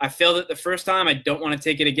 I failed it the first time. I don't want to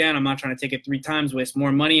take it again. I'm not trying to take it 3 times, waste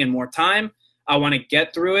more money and more time. I want to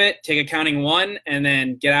get through it, take accounting 1, and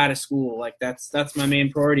then get out of school. Like that's my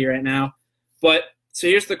main priority right now. But so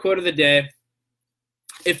here's the quote of the day.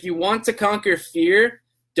 If you want to conquer fear,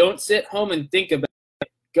 don't sit home and think about it.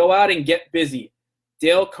 Go out and get busy.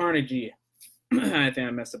 Dale Carnegie. I think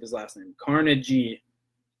I messed up his last name. Carnegie.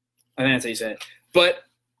 I think that's how you say it. But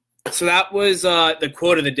so that was the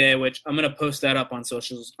quote of the day, which I'm going to post that up on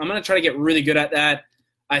socials. I'm going to try to get really good at that.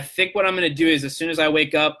 I think what I'm going to do is as soon as I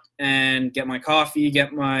wake up and get my coffee,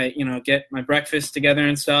 get my breakfast together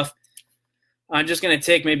and stuff, I'm just going to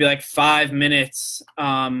take maybe like 5 minutes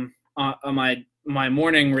on my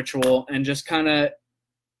morning ritual and just kind of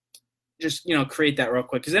create that real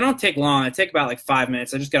quick because they don't take long. They take about like 5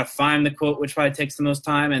 minutes. I just got to find the quote, which probably takes the most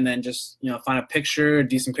time, and then just find a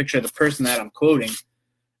decent picture of the person that I'm quoting,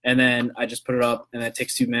 and then I just put it up, and that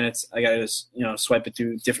takes 2 minutes. I got to just swipe it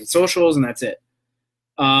through different socials, and that's it.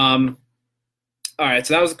 All right,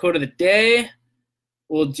 so that was the quote of the day.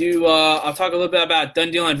 We'll do. I'll talk a little bit about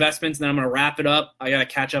Done Deal Investments, and then I'm going to wrap it up. I got to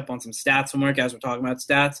catch up on some stats homework as we're talking about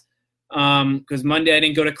stats. Because Monday I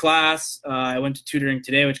didn't go to class. I went to tutoring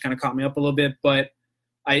today, which kind of caught me up a little bit. But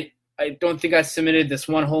I don't think I submitted this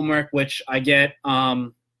one homework, which I get.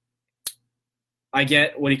 What do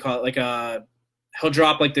you call it? Like he'll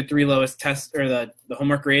drop like the 3 lowest tests or the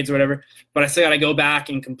homework grades or whatever. But I still got to go back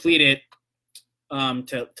and complete it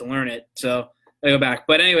to learn it. So I go back.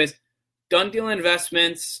 But anyways, Done Deal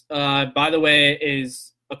Investments, by the way,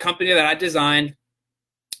 is a company that I designed.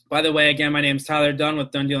 By the way, again, my name is Tyler Dunn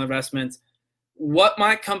with Done Deal Investments. What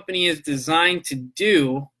my company is designed to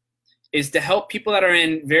do is to help people that are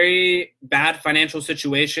in very bad financial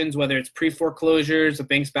situations, whether it's pre-foreclosures, the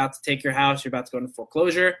bank's about to take your house, you're about to go into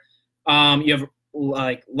foreclosure. You have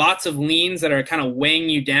like lots of liens that are kind of weighing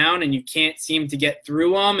you down and you can't seem to get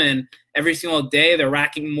through them. And every single day they're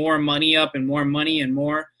racking more money up and more money and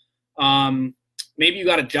more. Maybe you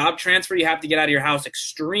got a job transfer. You have to get out of your house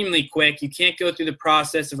extremely quick. You can't go through the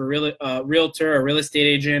process of a realtor or real estate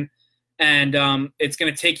agent, and it's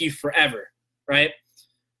going to take you forever, right?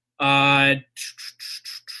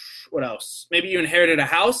 What else? Maybe you inherited a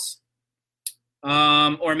house,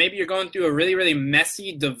 or maybe you're going through a really, really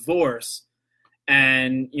messy divorce,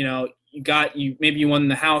 and maybe you won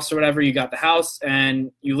the house or whatever. You got the house,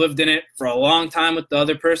 and you lived in it for a long time with the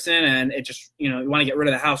other person, and it just you want to get rid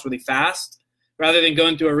of the house really fast. Rather than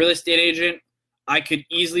going through a real estate agent, I could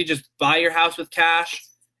easily just buy your house with cash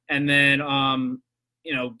and then,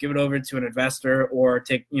 give it over to an investor or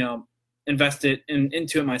invest it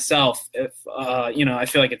into it myself. If, I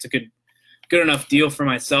feel like it's a good enough deal for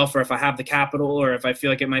myself, or if I have the capital, or if I feel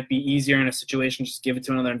like it might be easier in a situation, just give it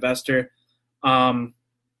to another investor.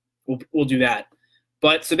 We'll do that.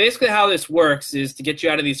 But so basically how this works is to get you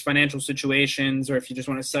out of these financial situations, or if you just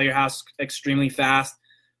want to sell your house extremely fast.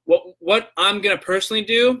 What I'm going to personally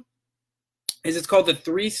do is it's called the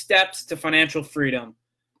 3 steps to financial freedom.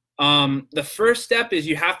 The first step is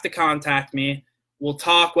you have to contact me. We'll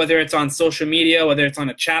talk, whether it's on social media, whether it's on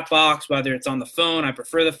a chat box, whether it's on the phone. I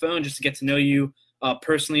prefer the phone just to get to know you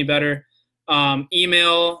personally better.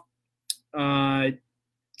 Email,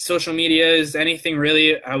 social medias, anything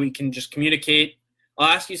really, how we can just communicate. I'll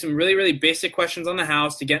ask you some really, really basic questions on the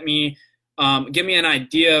house to get me an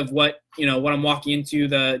idea of what I'm walking into,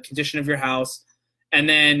 the condition of your house. And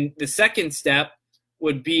then the second step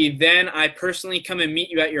would be then I personally come and meet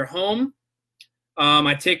you at your home.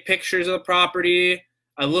 I take pictures of the property.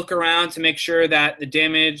 I look around to make sure that the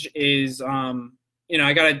damage is, I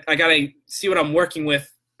gotta see what I'm working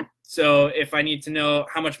with. So if I need to know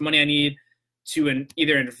how much money I need to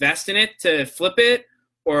either invest in it to flip it,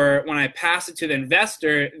 or when I pass it to the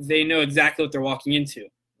investor, they know exactly what they're walking into.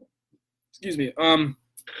 Excuse me.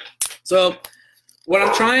 So what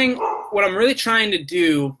I'm really trying to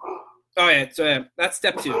do. Oh yeah, so that's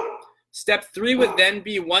step 2. Step 3 would then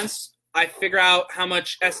be once I figure out how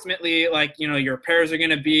much estimately, your repairs are going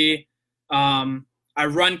to be. I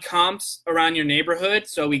run comps around your neighborhood.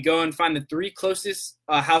 So we go and find the 3 closest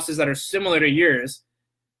houses that are similar to yours.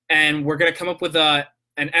 And we're going to come up with an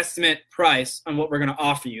estimate price on what we're going to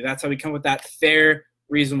offer you. That's how we come up with that fair,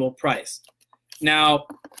 reasonable price. Now,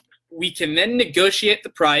 we can then negotiate the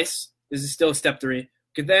price. This is still step 3. We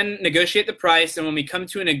can then negotiate the price. And when we come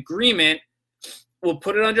to an agreement, we'll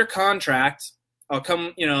put it under contract. I'll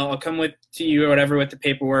come with to you or whatever with the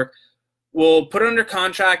paperwork. We'll put it under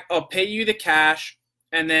contract. I'll pay you the cash,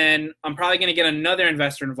 and then I'm probably going to get another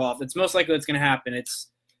investor involved. It's most likely what's going to happen. It's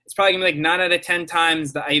probably going to be like 9 out of 10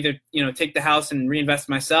 times that I either take the house and reinvest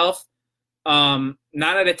myself. 9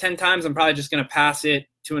 out of 10 times I'm probably just going to pass it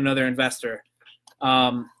to another investor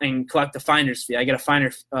and collect a finder's fee. I get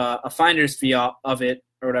a finder's fee of it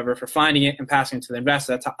or whatever for finding it and passing it to the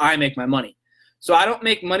investor. That's how I make my money. So I don't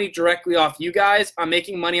make money directly off you guys. I'm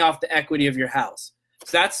making money off the equity of your house.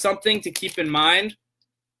 So that's something to keep in mind,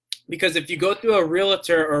 because if you go through a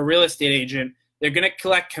realtor or a real estate agent, they're going to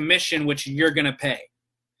collect commission, which you're going to pay.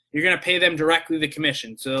 You're going to pay them directly the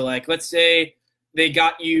commission. So let's say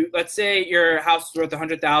your house is worth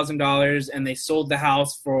 $100,000 and they sold the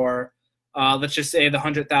house for, let's just say the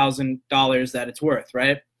 $100,000 that it's worth,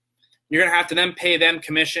 right? You're going to have to then pay them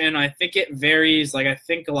commission. I think it varies. I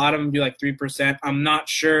think a lot of them do 3%. I'm not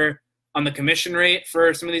sure on the commission rate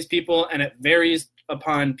for some of these people, and it varies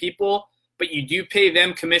upon people. But you do pay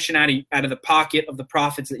them commission out of the pocket of the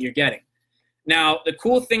profits that you're getting. Now, the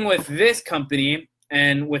cool thing with this company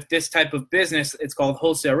and with this type of business, it's called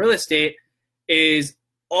wholesale real estate, is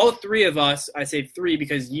all 3 of us, I say 3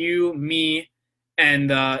 because you, me, and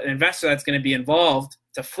the investor that's going to be involved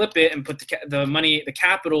to flip it and put the money, the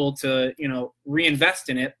capital to, reinvest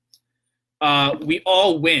in it, we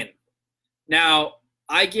all win. Now,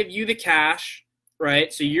 I give you the cash,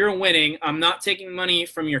 right? So you're winning. I'm not taking money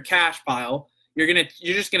from your cash pile. You're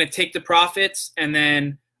just gonna take the profits, and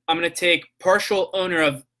then I'm gonna take partial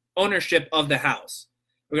ownership of the house.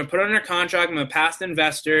 We're gonna put it under contract. I'm gonna pass the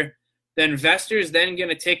investor. The investor is then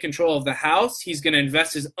gonna take control of the house. He's gonna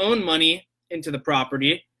invest his own money into the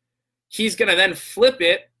property. He's going to then flip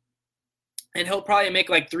it, and he'll probably make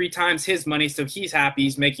 3 times his money, so he's happy.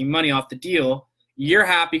 He's making money off the deal. You're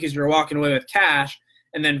happy because you're walking away with cash,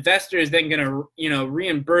 and the investor is then going to,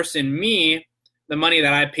 reimburse in me the money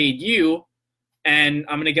that I paid you, and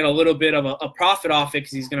I'm going to get a little bit of a profit off it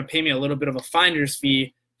because he's going to pay me a little bit of a finder's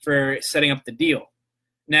fee for setting up the deal.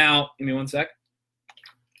 Now, give me one sec.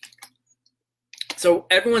 So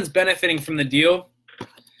everyone's benefiting from the deal.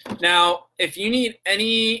 Now, if you need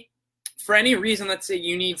for any reason, let's say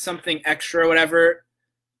you need something extra or whatever,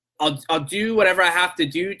 I'll do whatever I have to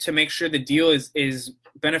do to make sure the deal is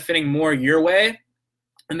benefiting more your way,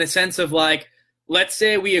 in the sense of let's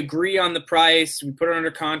say we agree on the price, we put it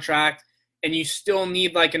under contract, and you still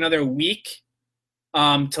need another week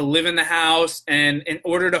to live in the house, and in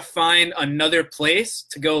order to find another place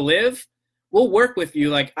to go live, we'll work with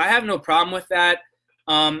you. I have no problem with that.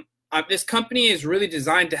 This company is really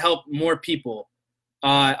designed to help more people.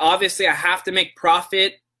 Obviously, I have to make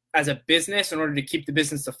profit as a business in order to keep the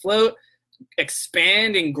business afloat,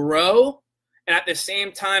 expand and grow. And at the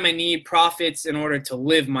same time, I need profits in order to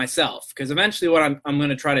live myself. Because eventually what I'm going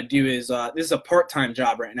to try to do is, this is a part-time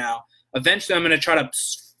job right now. Eventually, I'm going to try to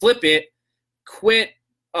flip it, quit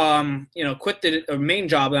the main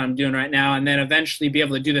job that I'm doing right now, and then eventually be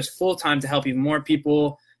able to do this full-time to help even more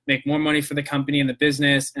people, make more money for the company and the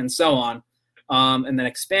business, and so on, and then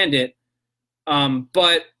expand it.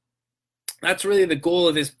 But that's really the goal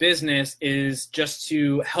of this business, is just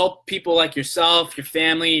to help people like yourself, your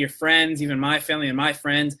family, your friends, even my family and my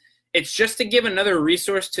friends, It's just to give another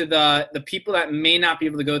resource to the people that may not be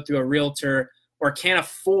able to go through a realtor or can't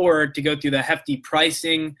afford to go through the hefty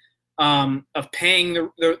pricing of paying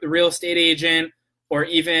the real estate agent, or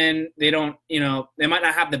even they don't, they might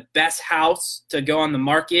not have the best house to go on the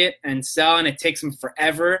market and sell, and it takes them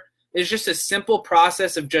forever. It's just a simple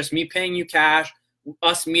process of just me paying you cash,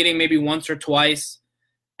 us meeting maybe once or twice,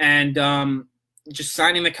 and just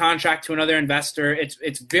signing the contract to another investor.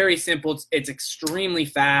 It's very simple. It's extremely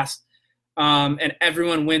fast, and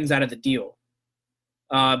everyone wins out of the deal.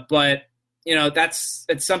 But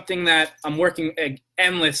it's something that I'm working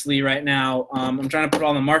endlessly right now. I'm trying to put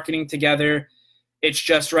all the marketing together. It's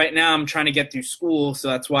just right now I'm trying to get through school, so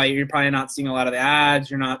that's why you're probably not seeing a lot of the ads.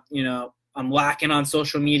 You're not, I'm lacking on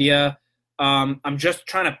social media. I'm just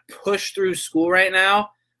trying to push through school right now.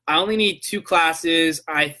 I only need 2 classes.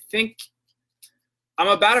 I think I'm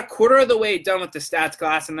about a quarter of the way done with the stats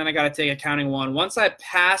class, and then I got to take accounting 1. Once I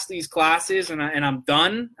pass these classes and I'm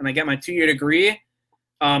done and I get my 2-year degree,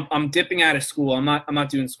 I'm dipping out of school. I'm not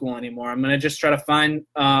doing school anymore. I'm gonna just try to find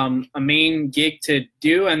a main gig to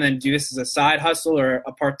do, and then do this as a side hustle or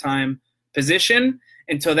a part-time position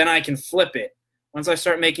until then I can flip it. Once I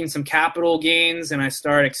start making some capital gains and I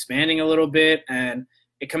start expanding a little bit, and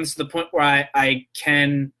it comes to the point where I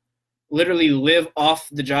can literally live off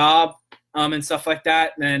the job and stuff like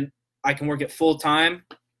that, then I can work it full time.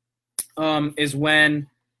 Is when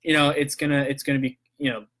it's gonna be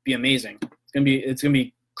be amazing. It's gonna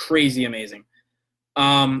be crazy amazing.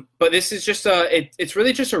 But this is just it's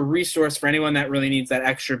really just a resource for anyone that really needs that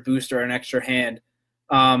extra boost or an extra hand.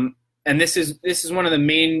 And this is one of the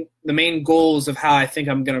main goals of how I think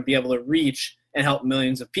I'm gonna be able to reach and help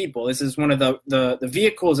millions of people. This is one of the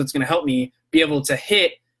vehicles that's gonna help me be able to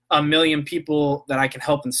hit 1 million people that I can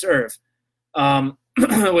help and serve.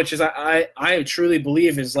 Which is I truly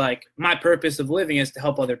believe is like my purpose of living, is to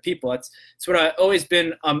help other people. It's what I've always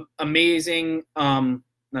been amazing. Not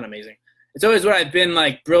amazing. It's always what I've been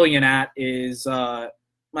like brilliant at. Is my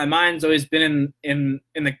mind's always been in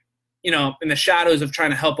the shadows of trying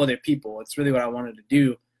to help other people. It's really what I wanted to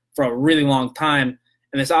do for a really long time.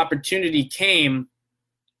 And this opportunity came,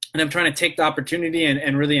 and I'm trying to take the opportunity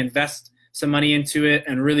and really invest some money into it,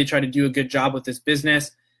 and really try to do a good job with this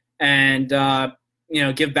business, and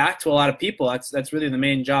give back to a lot of people. That's really the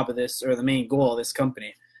main job of this, or the main goal of this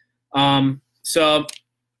company. All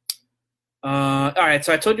right,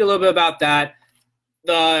 so I told you a little bit about that.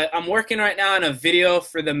 I'm working right now on a video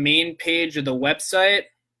for the main page of the website.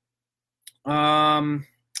 I'm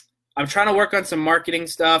trying to work on some marketing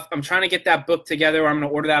stuff. I'm trying to get that book together, where I'm going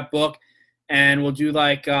to order that book, and we'll do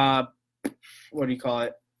like, what do you call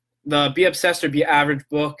it? The Be Obsessed or Be Average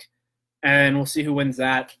book, and we'll see who wins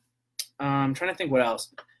that. I'm trying to think what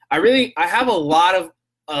else. I have a lot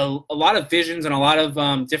of visions and a lot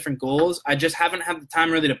of different goals. I just haven't had the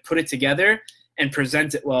time really to put it together and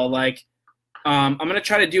present it well. Like, I'm going to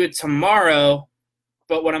try to do it tomorrow,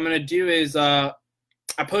 but what I'm going to do is I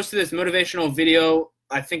posted this motivational video,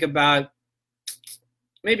 I think about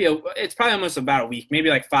it's probably almost about a week,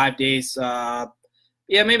 maybe like 5 days.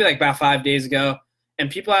 Maybe like about 5 days ago. And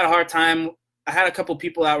people had a hard time. I had a couple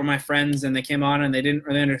people that were my friends, and they came on and they didn't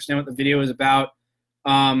really understand what the video was about.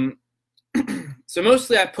 So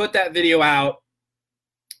mostly I put that video out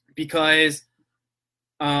because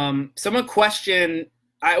someone questioned.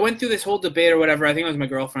 I went through this whole debate or whatever. I think it was my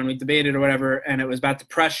girlfriend. We debated or whatever, and it was about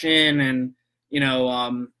depression and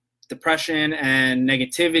depression and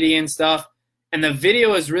negativity and stuff. And the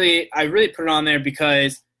video is I really put it on there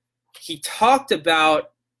because he talked about.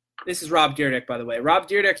 This is Rob Dyrdek, by the way. Rob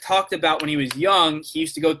Dyrdek talked about when he was young, he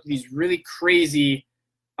used to go through these really crazy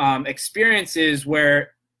experiences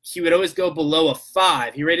where he would always go below a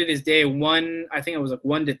 5. He rated his day 1, I think it was like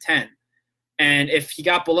 1 to 10. And if he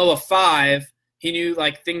got below a 5, he knew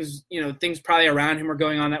like things probably around him were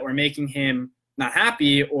going on that were making him not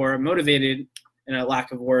happy or motivated, in a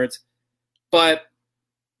lack of words. But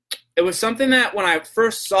it was something that when I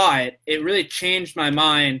first saw it, it really changed my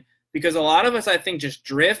mind. Because a lot of us, I think, just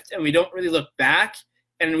drift and we don't really look back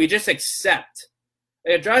and we just accept.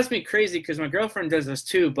 It drives me crazy because my girlfriend does this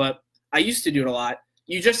too, but I used to do it a lot.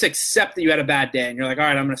 You just accept that you had a bad day and you're like, all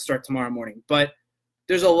right, I'm going to start tomorrow morning. But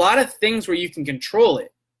there's a lot of things where you can control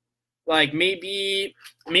it. Like maybe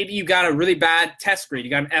you got a really bad test grade. You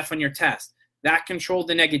got an F on your test. That controlled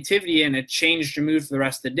the negativity and it changed your mood for the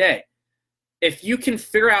rest of the day. If you can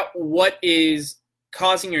figure out what is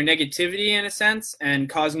causing your negativity in a sense and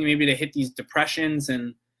causing you maybe to hit these depressions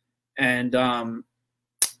and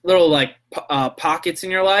little like pockets in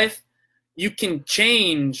your life, you can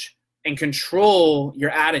change and control your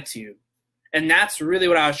attitude. And that's really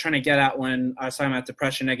what I was trying to get at when I was talking about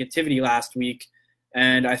depression negativity last week.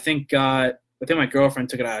 And I think my girlfriend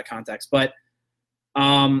took it out of context, but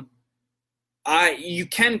you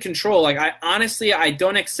can control. Like, I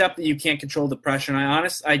don't accept that you can't control depression.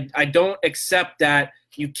 I don't accept that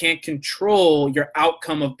you can't control your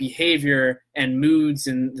outcome of behavior and moods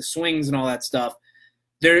and the swings and all that stuff.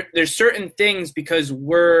 There's certain things, because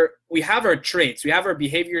we have our traits, we have our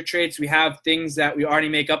behavior traits, we have things that we already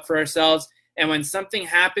make up for ourselves. And when something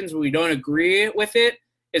happens where we don't agree with it,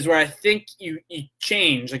 is where I think you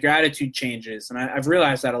change, like your attitude changes. And I've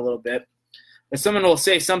realized that a little bit. If someone will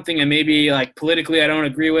say something and maybe like politically I don't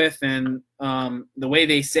agree with, and the way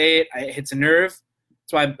they say it hits a nerve.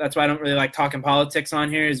 That's why I don't really like talking politics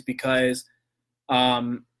on here, is because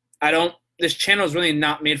this channel is really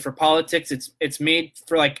not made for politics. It's made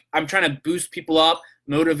for, like, I'm trying to boost people up,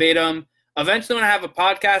 motivate them. Eventually when I have a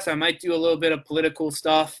podcast, I might do a little bit of political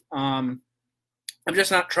stuff. I'm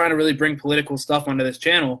just not trying to really bring political stuff onto this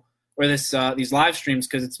channel or these live streams,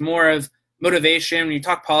 because it's more of motivation. When you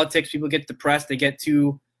talk politics, people get depressed. They get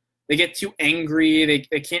too angry.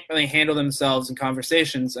 They can't really handle themselves in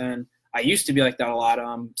conversations. And I used to be like that a lot.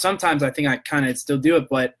 Sometimes I think I kind of still do it,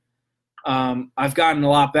 but I've gotten a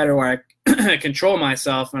lot better where I control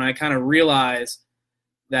myself, and I kind of realize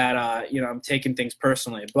that I'm taking things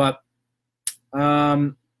personally. But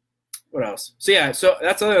what else? So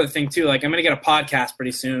that's the other thing too. Like, I'm gonna get a podcast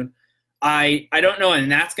pretty soon. I don't know when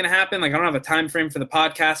that's gonna happen. Like, I don't have a time frame for the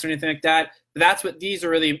podcast or anything like that. But that's what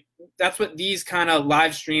these kind of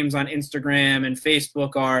live streams on Instagram and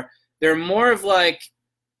Facebook are. They're more of like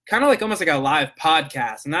kind of like almost like a live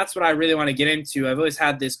podcast, and that's what I really want to get into. I've always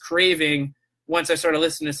had this craving. Once I started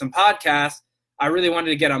listening to some podcasts, I really wanted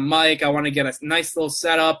to get a mic. I want to get a nice little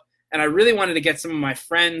setup, and I really wanted to get some of my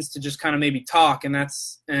friends to just kind of maybe talk, and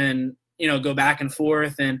go back and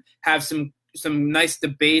forth and have some nice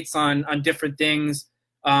debates on different things.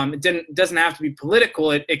 It doesn't have to be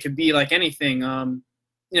political. It could be like anything,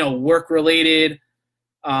 work related,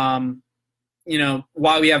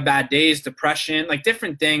 why we have bad days, depression, like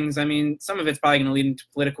different things. I mean, some of it's probably going to lead into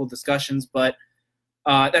political discussions, but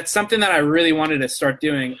that's something that I really wanted to start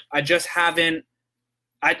doing. I just haven't.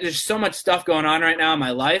 There's so much stuff going on right now in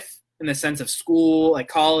my life, in the sense of school, like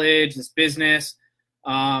college, this business,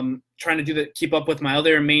 trying to keep up with my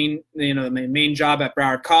other my main job at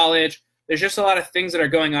Broward College. There's just a lot of things that are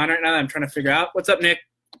going on right now that I'm trying to figure out. What's up, Nick?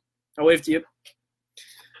 I'll wave to you.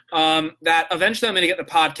 That eventually I'm going to get the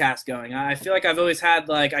podcast going. I feel like I've always had,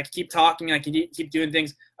 like, I can keep talking, I can keep doing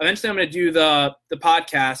things. Eventually I'm going to do the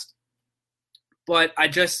podcast, but I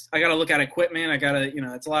got to look at equipment. I got to,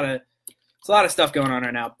 it's a lot of stuff going on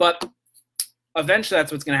right now, but eventually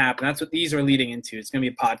that's what's going to happen. That's what these are leading into. It's going to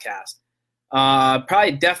be a podcast.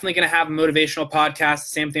 Probably definitely going to have a motivational podcast. The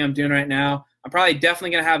same thing I'm doing right now. I'm probably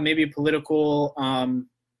definitely going to have maybe a political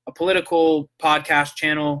podcast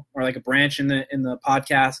channel, or like a branch in the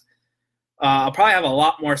podcast. I'll probably have a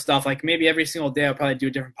lot more stuff. Like, maybe every single day I'll probably do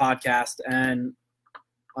a different podcast, and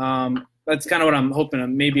that's kind of what I'm hoping to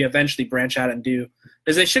maybe eventually branch out and do.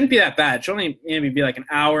 Because they shouldn't be that bad. It should only maybe be like an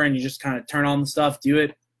hour, and you just kind of turn on the stuff, do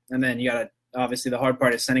it, and then you gotta, obviously the hard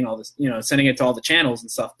part is sending all this, sending it to all the channels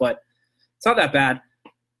and stuff. But it's not that bad.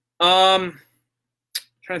 Trying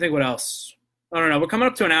to think what else. I don't know. We're coming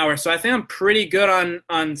up to an hour, so I think I'm pretty good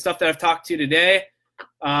on stuff that I've talked to today.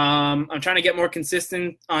 I'm trying to get more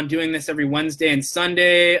consistent on doing this every Wednesday and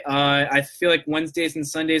Sunday. I feel like Wednesdays and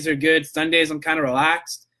Sundays are good. Sundays I'm kind of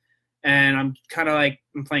relaxed, and I'm kind of like,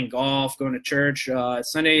 I'm playing golf, going to church.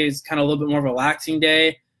 Sunday is kind of a little bit more of a relaxing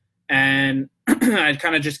day, and I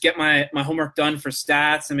kind of just get my homework done for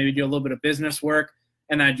stats and maybe do a little bit of business work,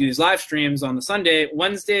 and then I do these live streams on the Sunday.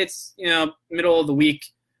 Wednesday, it's middle of the week.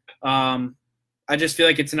 I just feel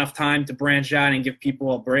like it's enough time to branch out and give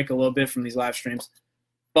people a break a little bit from these live streams.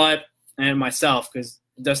 And myself, because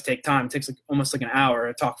it does take time. It takes almost like an hour.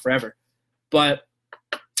 I talk forever. But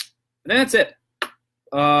I think that's it.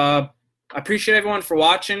 I appreciate everyone for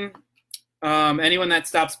watching. Anyone that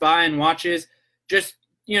stops by and watches, just,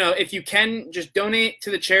 if you can, just donate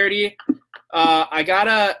to the charity. I'm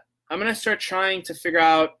going to start trying to figure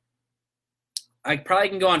out, I probably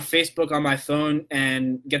can go on Facebook on my phone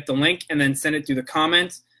and get the link and then send it through the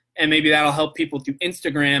comments, and maybe that'll help people through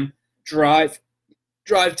Instagram drive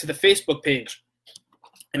to the Facebook page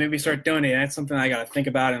and maybe start donating. That's something I got to think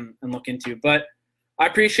about and look into. But I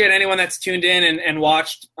appreciate anyone that's tuned in and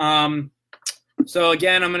watched. So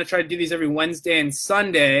again, I'm going to try to do these every Wednesday and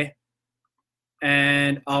Sunday,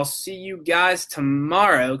 and I'll see you guys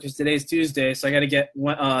tomorrow, because today's Tuesday, so I got to get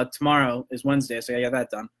tomorrow is Wednesday, so I got to get that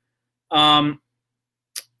done.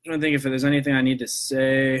 I don't think if there's anything I need to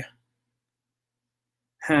say.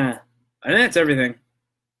 Huh. I think that's everything.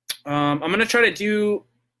 I'm gonna try to do.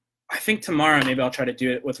 I think tomorrow maybe I'll try to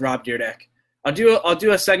do it with Rob Dyrdek. I'll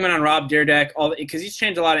do a segment on Rob Dyrdek, because he's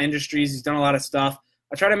changed a lot of industries. He's done a lot of stuff.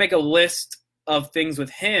 I'll try to make a list of things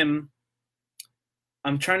with him.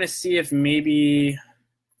 I'm trying to see if maybe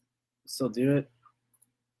still do it.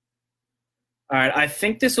 All right, I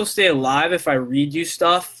think this will stay alive if I read you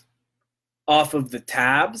stuff off of the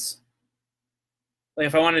tabs. Like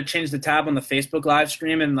if I wanted to change the tab on the Facebook live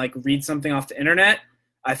stream and like read something off the internet,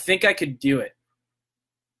 I think I could do it.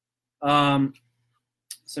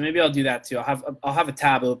 So maybe I'll do that too. I'll have a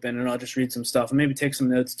tab open and I'll just read some stuff and maybe take some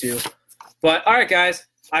notes too. But all right, guys,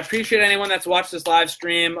 I appreciate anyone that's watched this live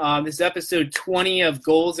stream. This is episode 20 of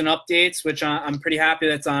Goals and Updates, which I'm pretty happy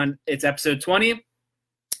that's on. It's episode 20.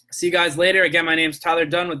 See you guys later. Again, my name's Tyler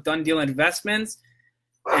Dunn with Dunn Deal Investments.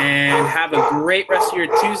 And have a great rest of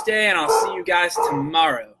your Tuesday, and I'll see you guys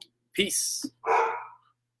tomorrow. Peace.